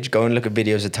college, go and look at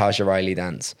videos of Tasha Riley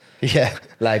dance. Yeah.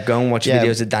 Like go and watch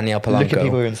videos of Danielle Polanco. Look at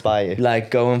people who inspire you.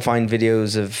 Like go and find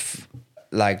videos of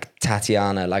like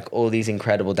Tatiana, like all these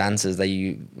incredible dancers that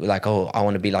you like, oh, I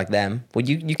want to be like them. Well,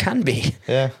 you can be.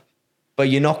 Yeah. But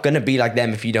you're not going to be like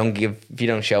them if you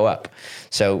don't show up.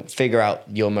 So figure out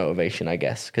your motivation, I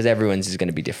guess, because everyone's is going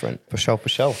to be different. For sure.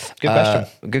 Good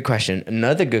question. Good question.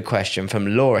 Another good question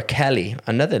from Laura Kelly,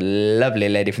 another lovely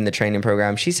lady from the training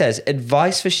program. She says,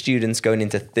 advice for students going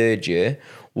into 3rd year,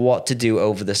 what to do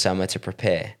over the summer to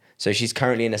prepare. So she's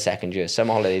currently in a 2nd year.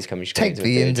 Summer holidays coming. Take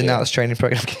the ins and outs training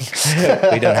program.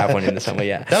 We don't have one in the summer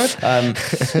yet.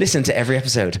 Listen to every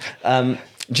episode. Do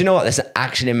you know what? That's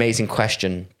actually an amazing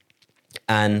question.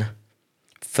 And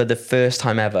for the first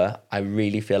time ever, I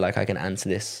really feel like I can answer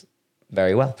this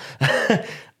very well.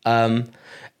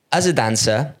 As a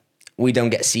dancer, we don't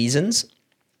get seasons.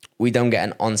 We don't get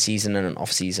an on-season and an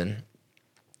off-season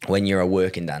when you're a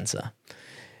working dancer.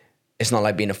 It's not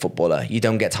like being a footballer. You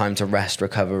don't get time to rest,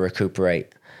 recover,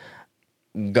 recuperate,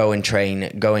 go and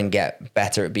train, go and get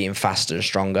better at being faster and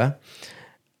stronger.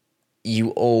 You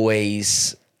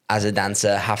always, as a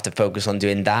dancer, have to focus on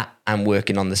doing that and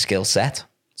working on the skill set.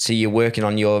 So you're working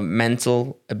on your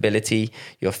mental ability,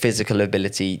 your physical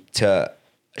ability to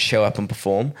show up and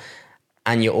perform,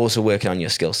 and you're also working on your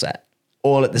skill set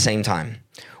all at the same time.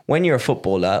 When you're a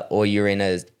footballer or you're in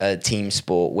a team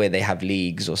sport where they have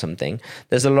leagues or something,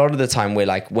 there's a lot of the time where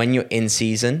like when you're in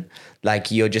season,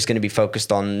 like you're just going to be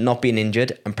focused on not being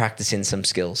injured and practicing some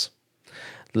skills,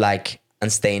 like,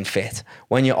 and staying fit.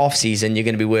 When you're off season, you're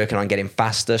going to be working on getting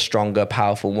faster, stronger,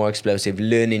 powerful, more explosive,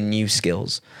 learning new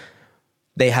skills.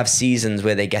 They have seasons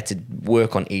where they get to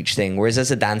work on each thing. Whereas as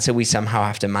a dancer, we somehow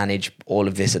have to manage all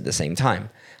of this at the same time.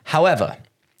 However,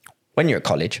 when you're at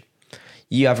college,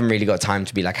 you haven't really got time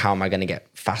to be like, how am I going to get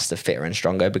faster, fitter, and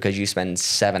stronger? Because you spend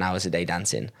 7 hours a day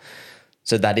dancing.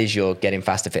 So that is your getting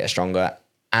faster, fitter, stronger,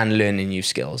 and learning new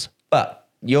skills. But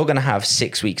you're going to have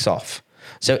 6 weeks off.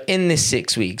 So in this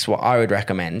 6 weeks, what I would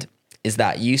recommend is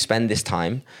that you spend this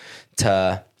time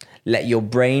to let your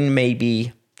brain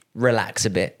maybe relax a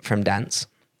bit from dance,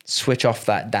 switch off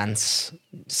that dance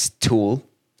tool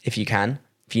if you can.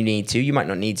 If you need to, you might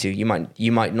not need to. You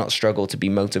might not struggle to be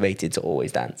motivated to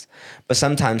always dance. But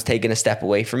sometimes taking a step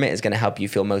away from it is going to help you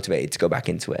feel motivated to go back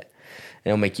into it.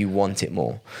 It'll make you want it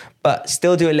more. But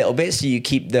still do a little bit so you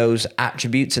keep those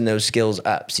attributes and those skills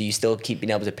up. So you still keep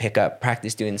being able to pick up,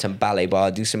 practice doing some ballet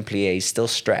bar, do some pliés, still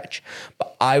stretch.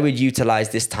 But I would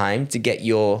utilize this time to get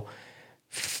your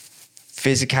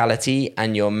physicality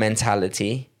and your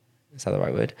mentality, is that the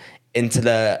right word, into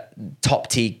the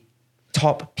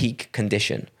top peak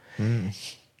condition.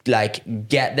 like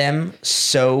get them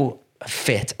so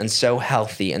fit and so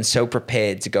healthy and so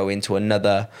prepared to go into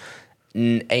another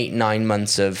 8-9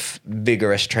 months of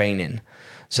vigorous training.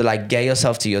 So like get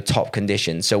yourself to your top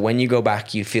condition. So when you go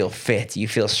back, you feel fit, you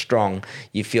feel strong,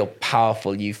 you feel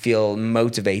powerful, you feel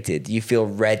motivated, you feel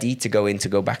ready to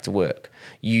go back to work.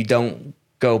 You don't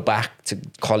go back to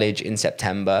college in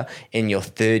September in your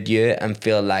third year and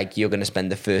feel like you're going to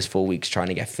spend the first 4 weeks trying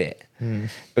to get fit.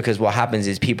 Because what happens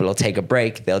is people will take a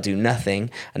break, they'll do nothing.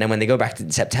 And then when they go back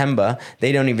to September,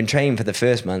 they don't even train for the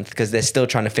first month because they're still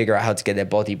trying to figure out how to get their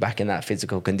body back in that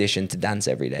physical condition to dance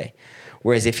every day.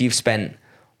 Whereas if you've spent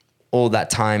all that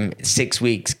time, 6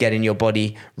 weeks, getting your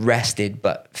body rested,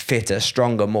 but fitter,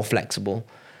 stronger, more flexible,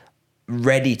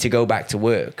 ready to go back to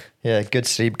work. Yeah, good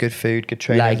sleep, good food, good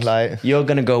training. Like you're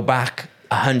going to go back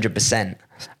 100%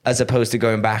 as opposed to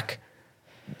going back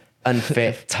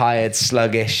unfit, tired,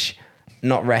 sluggish,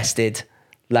 not rested.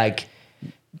 Like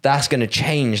that's going to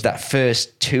change that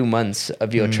first 2 months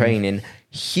of your training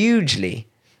hugely.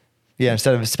 Yeah,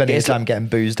 instead of spending your time getting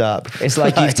boozed up. It's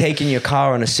like you've taken your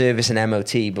car on a service and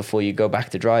MOT before you go back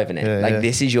to driving it.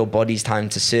 This is your body's time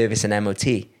to service an MOT.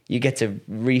 You get to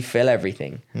refill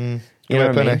everything. You know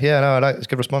what I mean? Yeah, no, I like it's a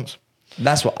good response.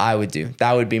 That's what I would do.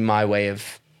 That would be my way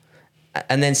of...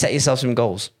 And then set yourself some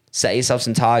goals. Set yourself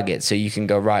some targets so you can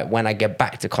go, right, when I get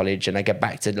back to college and I get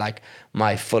back to like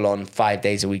my full-on 5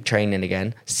 days a week training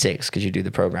again, 6 because you do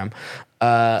the program,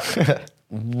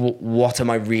 what am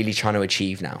I really trying to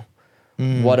achieve now?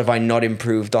 What have I not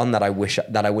improved on that I wish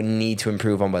that I would need to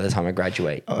improve on by the time I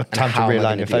graduate? Time to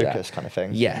realign your focus kind of thing.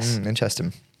 Yes.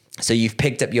 Interesting. So you've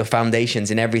picked up your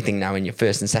foundations in everything now in your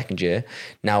first and second year.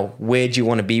 Now, where do you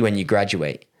want to be when you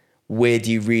graduate? Where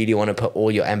do you really want to put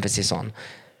all your emphasis on?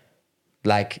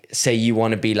 Like, say you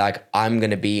want to be like, I'm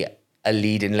going to be a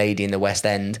leading lady in the West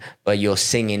End, but your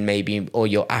singing maybe, or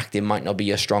your acting might not be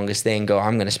your strongest thing. Go,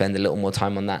 I'm going to spend a little more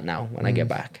time on that now when I get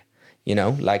back. You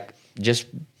know, like just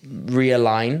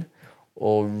realign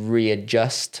or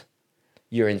readjust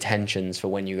your intentions for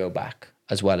when you go back,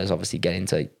 as well as obviously get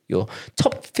into your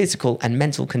top physical and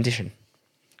mental condition.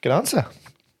 Good answer.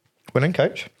 Winning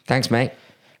coach. Thanks, mate.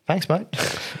 Thanks, mate.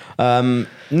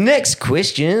 Next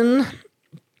question.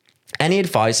 Any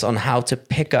advice on how to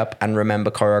pick up and remember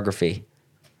choreography?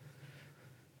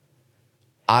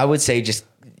 I would say just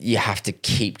you have to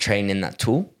keep training that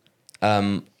tool.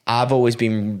 I've always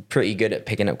been pretty good at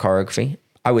picking up choreography.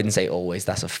 I wouldn't say always,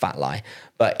 that's a fat lie.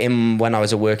 But when I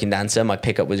was a working dancer, my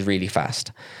pickup was really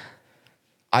fast.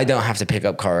 I don't have to pick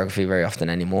up choreography very often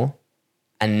anymore.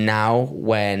 And now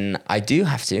when I do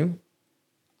have to,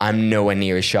 I'm nowhere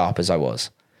near as sharp as I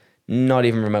was. Not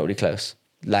even remotely close.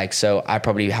 Like, so I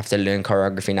probably have to learn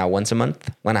choreography now once a month.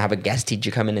 When I have a guest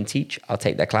teacher come in and teach, I'll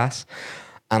take their class.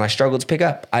 And I struggle to pick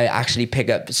up. I actually pick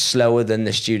up slower than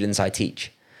the students I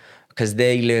teach because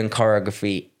they learn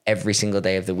choreography every single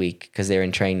day of the week because they're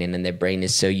in training and their brain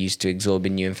is so used to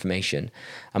absorbing new information.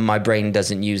 And my brain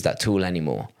doesn't use that tool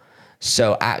anymore.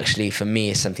 So actually, for me,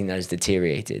 it's something that has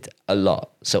deteriorated a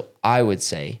lot. So I would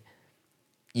say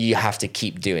you have to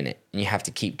keep doing it. And you have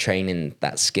to keep training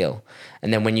that skill.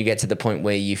 And then when you get to the point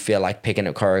where you feel like picking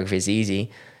up choreography is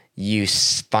easy, you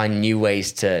find new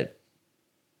ways to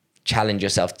challenge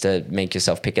yourself to make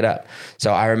yourself pick it up.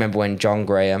 So I remember when John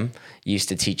Graham used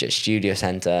to teach at Studio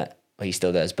Center, well, he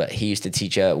still does, but he used to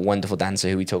teach a wonderful dancer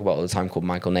who we talk about all the time called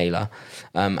Michael Naylor.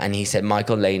 And he said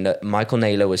Michael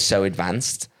Naylor was so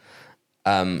advanced.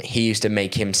 He used to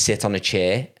make him sit on a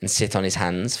chair and sit on his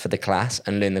hands for the class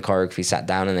and learn the choreography, sat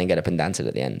down and then get up and dance it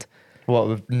at the end. What,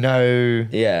 with no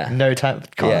time?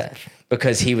 Yeah,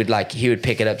 because he would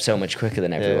pick it up so much quicker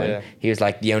than everyone. Yeah. He was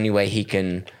like, the only way he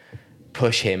can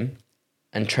push him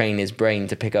and train his brain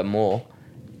to pick up more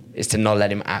is to not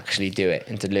let him actually do it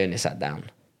and to learn it sat down.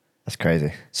 That's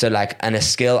crazy. So like, and a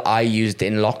skill I used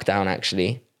in lockdown,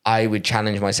 actually, I would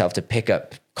challenge myself to pick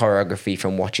up choreography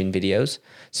from watching videos.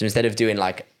 So instead of doing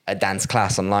like a dance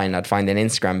class online, I'd find an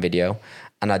Instagram video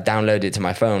and I'd download it to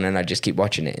my phone and I'd just keep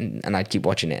watching it and I'd keep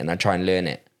watching it and I'd try and learn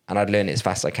it and I'd learn it as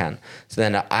fast as I can. So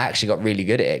then I actually got really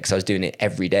good at it because I was doing it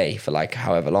every day for like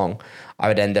however long. I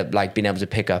would end up like being able to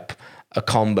pick up a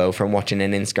combo from watching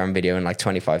an Instagram video in like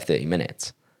 25, 30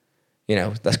 minutes. You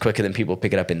know, that's quicker than people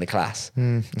pick it up in the class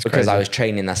because crazy. I was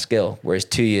training that skill. Whereas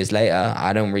 2 years later,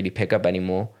 I don't really pick up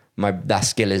anymore. That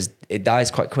skill it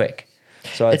dies quite quick.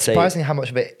 So it's surprising how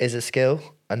much of it is a skill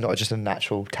and not just a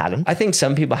natural talent. I think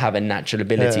some people have a natural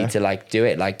ability to like do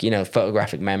it, like, you know,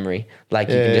 photographic memory, like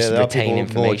you can just retain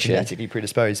information. More genetically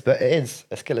predisposed, but it is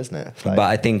a skill, isn't it? Like, but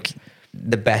I think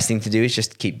the best thing to do is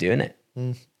just keep doing it.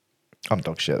 I'm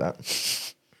dog shit at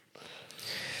that.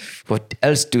 What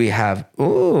else do we have?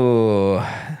 Oh,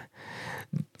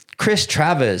 Chris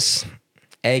Travers,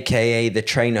 aka the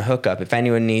trainer hookup. If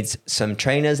anyone needs some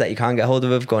trainers that you can't get hold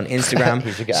of, go on Instagram,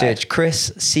 He's your guy. search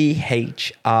Chris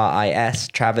Chris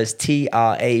Travers Travers,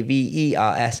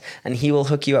 and he will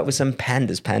hook you up with some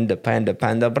pandas.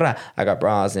 Panda bra. I got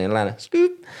bras in Atlanta.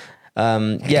 Scoop.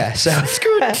 Yeah, so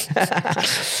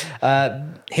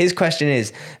his question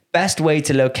is, best way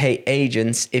to locate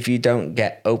agents if you don't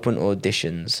get open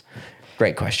auditions?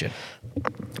 Great question.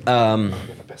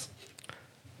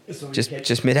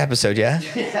 Just mid episode, yeah?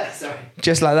 Yeah, sorry.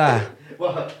 Just like that.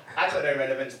 Well, I got no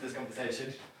relevance to this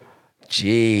conversation.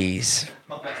 Jeez.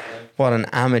 What an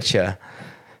amateur.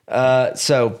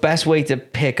 So best way to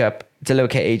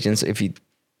locate agents if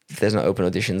there's no open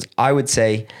auditions, I would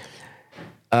say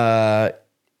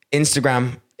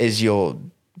Instagram is your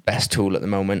best tool at the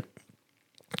moment.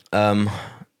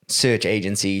 Search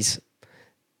agencies,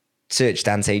 search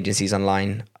dance agencies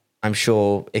online. I'm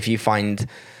sure if you find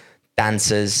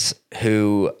dancers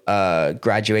who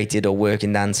graduated or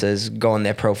working dancers, go on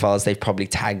their profiles, they've probably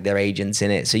tagged their agents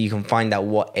in it, so you can find out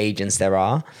what agents there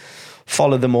are.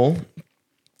 Follow them all.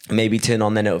 Maybe turn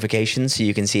on their notifications so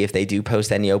you can see if they do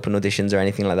post any open auditions or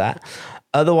anything like that.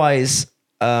 Otherwise,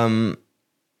 I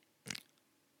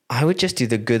would just do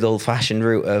the good old-fashioned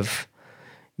route of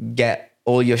get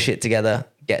all your shit together,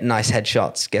 get nice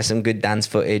headshots, get some good dance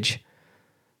footage,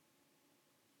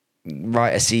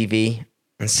 write a CV,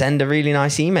 and send a really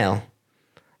nice email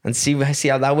and see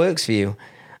how that works for you.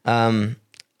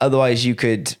 Otherwise, you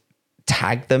could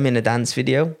tag them in a dance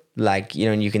video,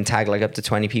 and you can tag like up to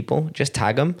 20 people. Just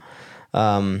tag them.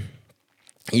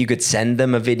 You could send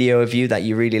them a video of you that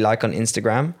you really like on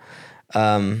Instagram.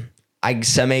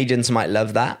 Some agents might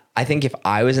love that. I think if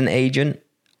I was an agent,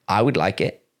 I would like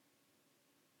it,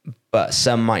 but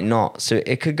some might not. So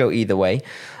it could go either way.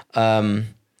 I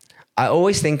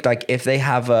always think if they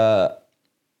have a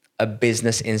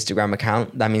business Instagram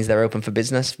account, that means they're open for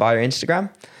business via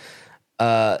Instagram.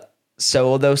 So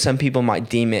although some people might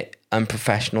deem it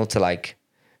unprofessional to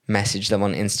message them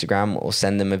on Instagram or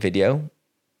send them a video,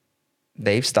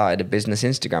 they've started a business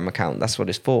Instagram account. That's what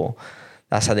it's for.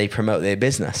 That's how they promote their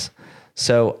business.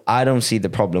 So I don't see the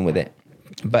problem with it.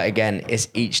 But again, it's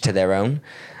each to their own.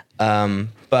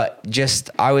 But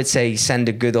I would say send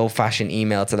a good old fashioned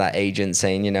email to that agent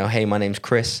saying, hey, my name's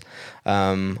Chris.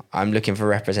 I'm looking for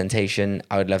representation.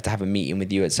 I would love to have a meeting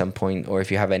with you at some point. Or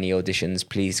if you have any auditions,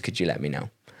 please, could you let me know?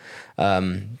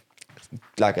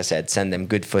 Like I said, send them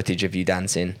good footage of you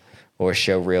dancing or a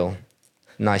show reel,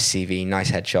 nice CV,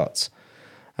 nice headshots.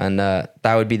 And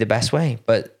that would be the best way.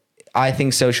 But I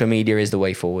think social media is the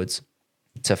way forwards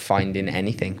to finding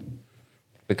anything,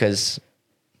 because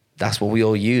that's what we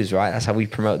all use, right? That's how we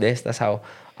promote this. That's how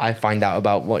I find out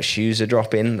about what shoes are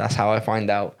dropping. That's how I find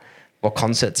out what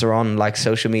concerts are on.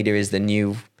 Social media is the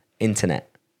new internet,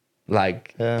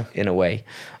 in a way.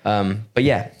 But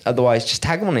yeah, otherwise just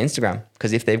tag them on Instagram,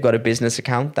 because if they've got a business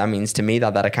account, that means to me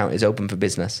that account is open for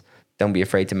business. Don't be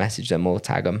afraid to message them or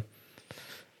tag them. Do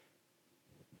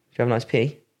you have a nice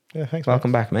pee? Yeah, thanks.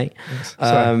 Welcome back, mate.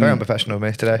 Sorry, very unprofessional of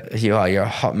me today. You are. You're a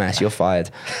hot mess. You're fired.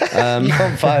 You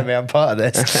can't fire me. I'm part of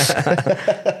this.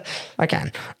 I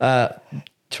can.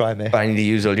 Try me. But I need to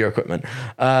use all your equipment.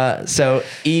 So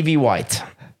Evie White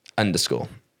 _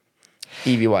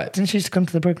 Evie White. Didn't she used to come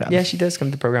to the program? Yeah, she does come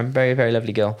to the program. Very, very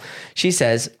lovely girl. She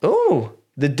says,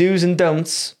 the do's and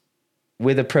don'ts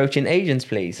with approaching agents,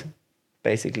 please.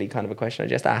 Basically, kind of a question I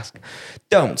just asked.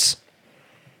 Don'ts.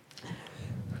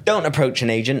 Don't approach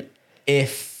an agent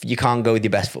if you can't go with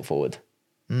your best foot forward.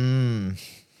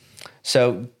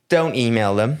 So don't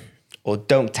email them, or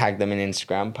don't tag them in an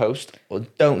Instagram post, or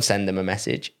don't send them a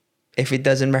message if it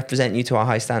doesn't represent you to a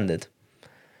high standard.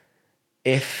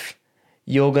 If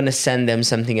you're going to send them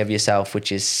something of yourself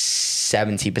which is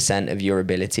 70% of your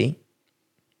ability,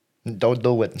 Don't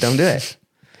do it. don't do it.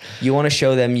 You want to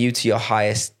show them you to your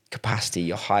highest capacity,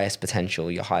 your highest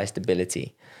potential, your highest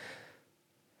ability.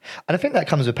 And I think that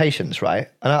comes with patience, right?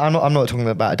 And I'm not talking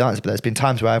about a dance, but there's been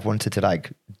times where I've wanted to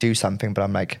do something, but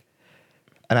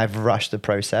and I've rushed the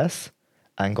process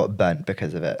and got burnt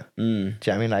because of it. Do you know what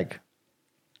I mean?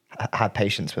 Have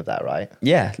patience with that, right?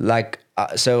 Yeah,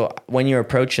 so when you're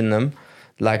approaching them,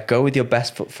 go with your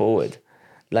best foot forward.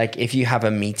 If you have a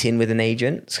meeting with an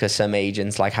agent, because some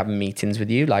agents having meetings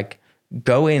with you,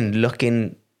 go in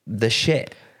looking the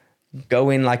shit.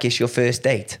 Go in it's your first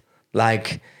date.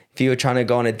 If you were trying to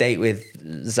go on a date with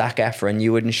Zac Efron,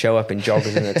 you wouldn't show up in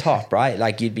joggers and a top,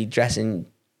 right? You'd be dressing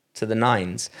to the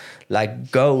nines.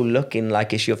 Go looking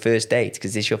like it's your first date,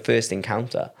 because it's your first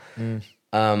encounter.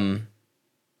 Don't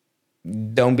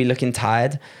be looking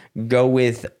tired. Go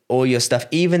with all your stuff,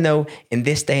 even though in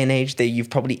this day and age that you've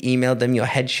probably emailed them your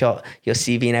headshot, your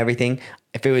CV and everything.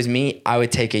 If it was me, I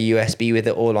would take a USB with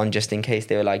it all on just in case.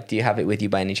 They were like, do you have it with you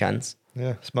by any chance?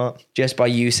 Yeah, smart. Just by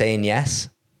you saying yes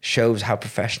shows how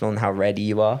professional and how ready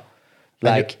you are.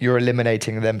 Like you're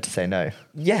eliminating them to say no.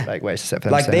 Yeah. Like ways to set for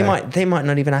them like to say they might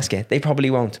not even ask it. They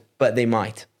probably won't, but they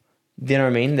might. Do you know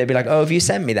what I mean? They'd be like, oh, have you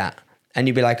sent me that? And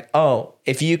you'd be like, oh,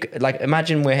 if you, like,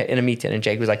 imagine we're in a meeting and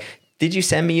Jake was like, did you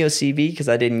send me your CV? Because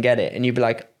I didn't get it. And you'd be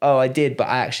like, oh, I did, but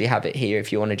I actually have it here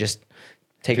if you want to just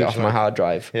take it off my hard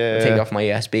drive. Yeah, or take it off my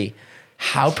USB.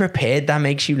 How prepared that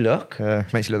makes you look.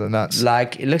 Makes you look like nuts.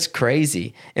 Like, it looks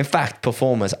crazy. In fact,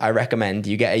 performers, I recommend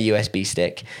you get a USB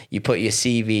stick, you put your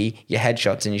CV, your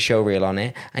headshots and your show reel on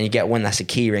it, and you get one that's a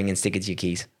key ring and stick it to your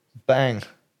keys. Bang.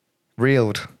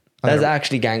 Reeled. That's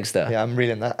actually gangster. Yeah, I'm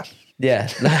reeling that. Yeah.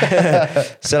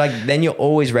 So like, then you're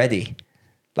always ready.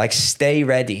 Like, stay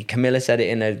ready. Camilla said it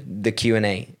in the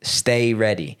Q&A. Stay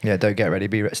ready. Yeah, don't get ready.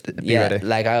 Be ready.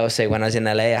 Like I always say, when I was in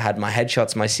LA, I had my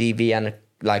headshots, my CV, and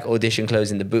like audition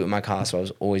clothes in the boot of my car, so I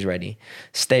was always ready.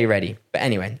 Stay ready. But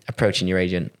anyway, approaching your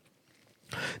agent.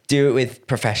 Do it with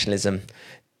professionalism.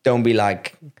 Don't be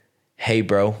like, hey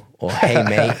bro, or hey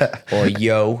mate, or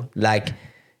yo. Like,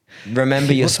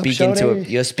 remember you're speaking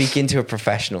to a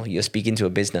professional. You're speaking to a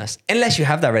business. Unless you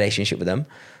have that relationship with them.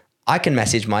 I can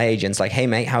message my agents like, hey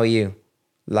mate, how are you?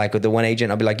 Like with the one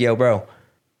agent, I'll be like, yo bro.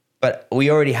 But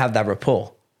we already have that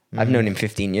rapport. I've known him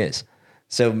 15 years.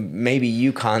 So maybe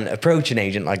you can't approach an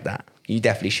agent like that. You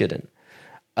definitely shouldn't.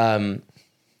 But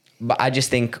I just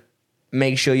think,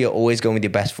 make sure you're always going with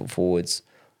your best foot forwards.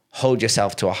 Hold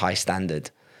yourself to a high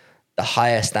standard. The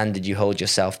higher standard you hold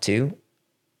yourself to,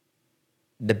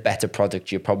 the better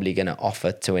product you're probably going to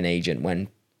offer to an agent when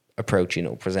approaching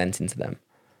or presenting to them.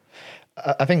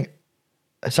 I think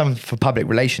something for public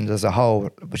relations as a whole,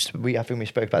 which I think we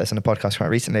spoke about this on the podcast quite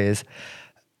recently, is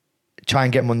try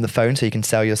and get them on the phone so you can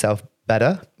sell yourself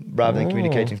better rather than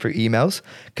communicating through emails.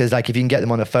 Because like if you can get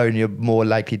them on the phone, you're more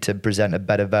likely to present a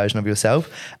better version of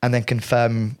yourself and then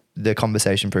confirm the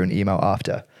conversation through an email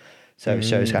after. So it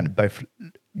shows kind of both,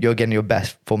 you're getting your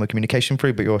best form of communication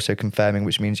through, but you're also confirming,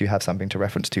 which means you have something to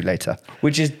reference to later.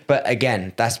 Which is, but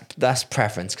again, that's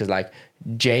preference. Because like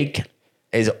Jake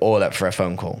is all up for a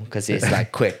phone call because it's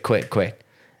like quick.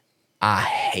 I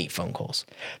hate phone calls.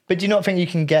 But do you not think you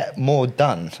can get more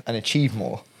done and achieve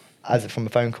more as from a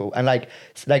phone call? And like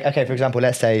okay, for example,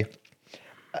 let's say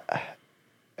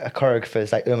a choreographer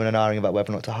is like and ahhing about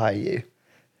whether or not to hire you.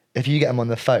 If you get them on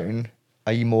the phone,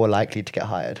 are you more likely to get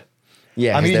hired?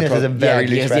 Yeah, I'm using this as a very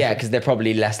loose reference. Yeah, because they're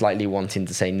probably less likely wanting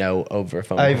to say no over a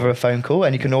phone call. A phone call,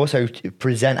 and you can also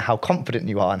present how confident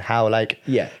you are and how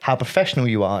how professional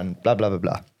you are and blah, blah, blah,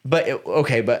 blah. But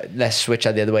but let's switch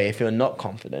that the other way. If you're not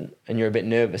confident and you're a bit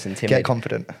nervous and timid. Get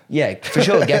confident. Yeah, for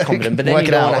sure, get confident. But then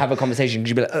you don't want to have a conversation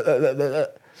because you'll be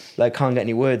like, can't get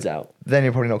any words out. Then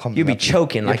you're probably not confident. You'll be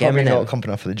choking like Eminem. You're probably not confident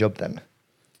enough for the job then.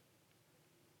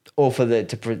 Or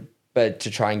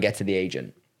to try and get to the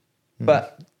agent.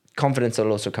 But confidence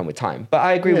will also come with time. But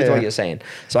I agree with what you're saying.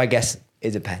 So I guess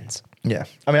it depends. Yeah.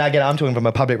 I mean, again, I'm talking from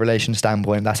a public relations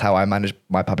standpoint. That's how I manage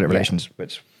my public relations,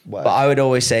 which works. But I would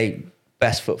always say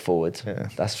best foot forward. Yeah.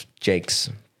 That's Jake's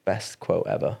best quote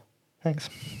ever. Thanks,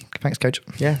 coach.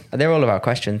 Yeah. They're all of our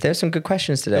questions. There's some good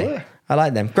questions today. I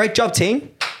like them. Great job,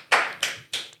 team.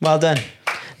 Well done.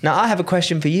 Now I have a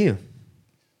question for you.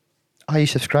 Are you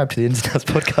subscribed to the Ins and Outs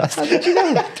podcast? How did you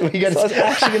know? I was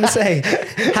actually going to say,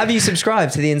 have you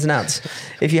subscribed to the Ins and Outs?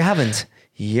 If you haven't,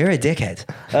 you're a dickhead.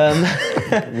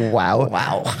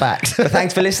 Wow. Facts. But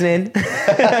thanks for listening.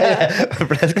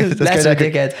 Let's go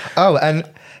dickhead. Oh,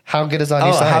 and how good is our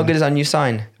new sign? How good is our new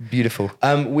sign? Beautiful.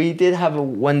 We did have a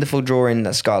wonderful drawing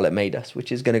that Scarlett made us,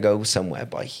 which is going to go somewhere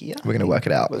by here. We're going to work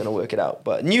it out.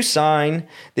 But new sign.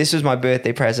 This was my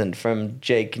birthday present from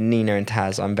Jake, Nina, and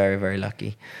Taz. I'm very, very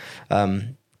lucky.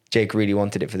 Jake really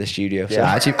wanted it for the studio. So.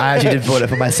 Yeah, I actually did bought it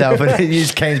for myself and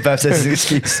used Kane's birthday as an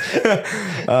excuse.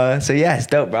 So yeah, it's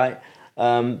dope, right?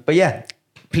 But yeah,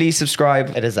 please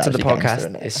subscribe to the podcast.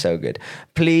 Gangster, it's so good.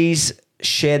 Please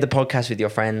share the podcast with your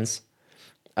friends.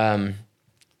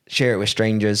 Share it with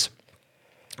strangers.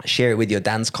 Share it with your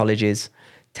dance colleges.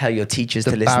 Tell your teachers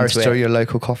to listen to it. The barrister or your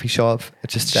local coffee shop.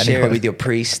 Just share it with your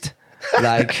priest.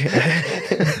 Like,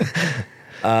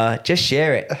 just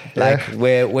share it. Like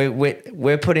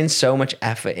we're putting so much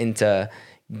effort into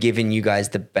giving you guys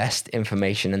the best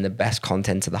information and the best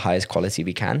content to the highest quality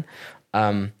we can.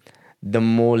 The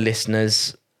more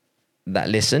listeners that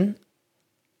listen,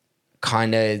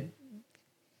 kind of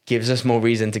gives us more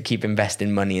reason to keep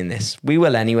investing money in this. We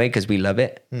will anyway, because we love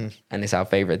it and it's our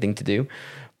favorite thing to do.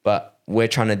 But we're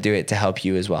trying to do it to help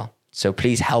you as well. So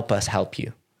please help us help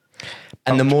you.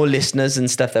 And the more listeners and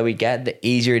stuff that we get, the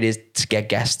easier it is to get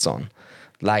guests on.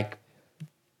 Like,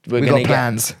 we got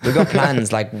plans. We got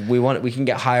plans. Like, we can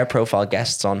get higher profile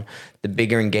guests on, the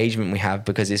bigger engagement we have,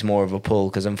 because it's more of a pull.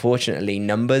 Because unfortunately,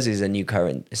 numbers is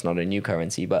it's not a new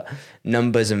currency, but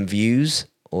numbers and views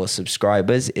or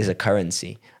subscribers is a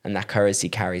currency, and that currency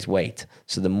carries weight.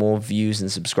 So the more views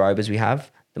and subscribers we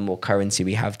have, the more currency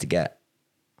we have to get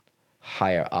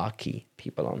hierarchy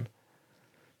people on.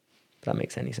 If that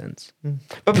makes any sense.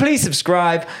 But please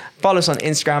subscribe. Follow us on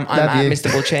Instagram. I'm at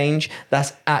Mr. Bull Change.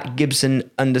 That's at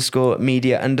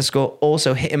Gibson_media_.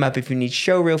 Also hit him up if you need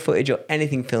showreel footage or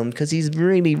anything filmed, because he's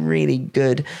really, really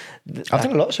good. I've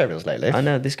done a lot of showreels lately. I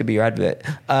know, this could be your advert.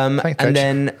 Thanks, and Coach.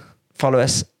 then follow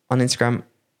us on Instagram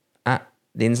at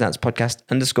the Ins and Outs Podcast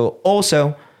 _.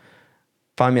 Also,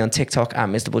 find me on TikTok at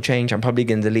Mr. Bull Change. I'm probably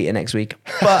going to delete it next week.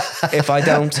 But if I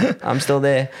don't, I'm still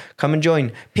there. Come and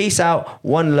join. Peace out.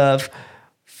 One love.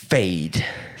 Fade.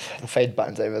 The fade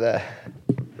button's over there.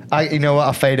 You know what?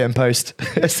 I'll fade it in post.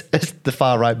 It's the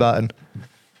far right button.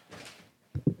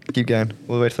 Keep going.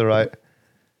 All the way to the right.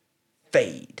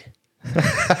 Fade.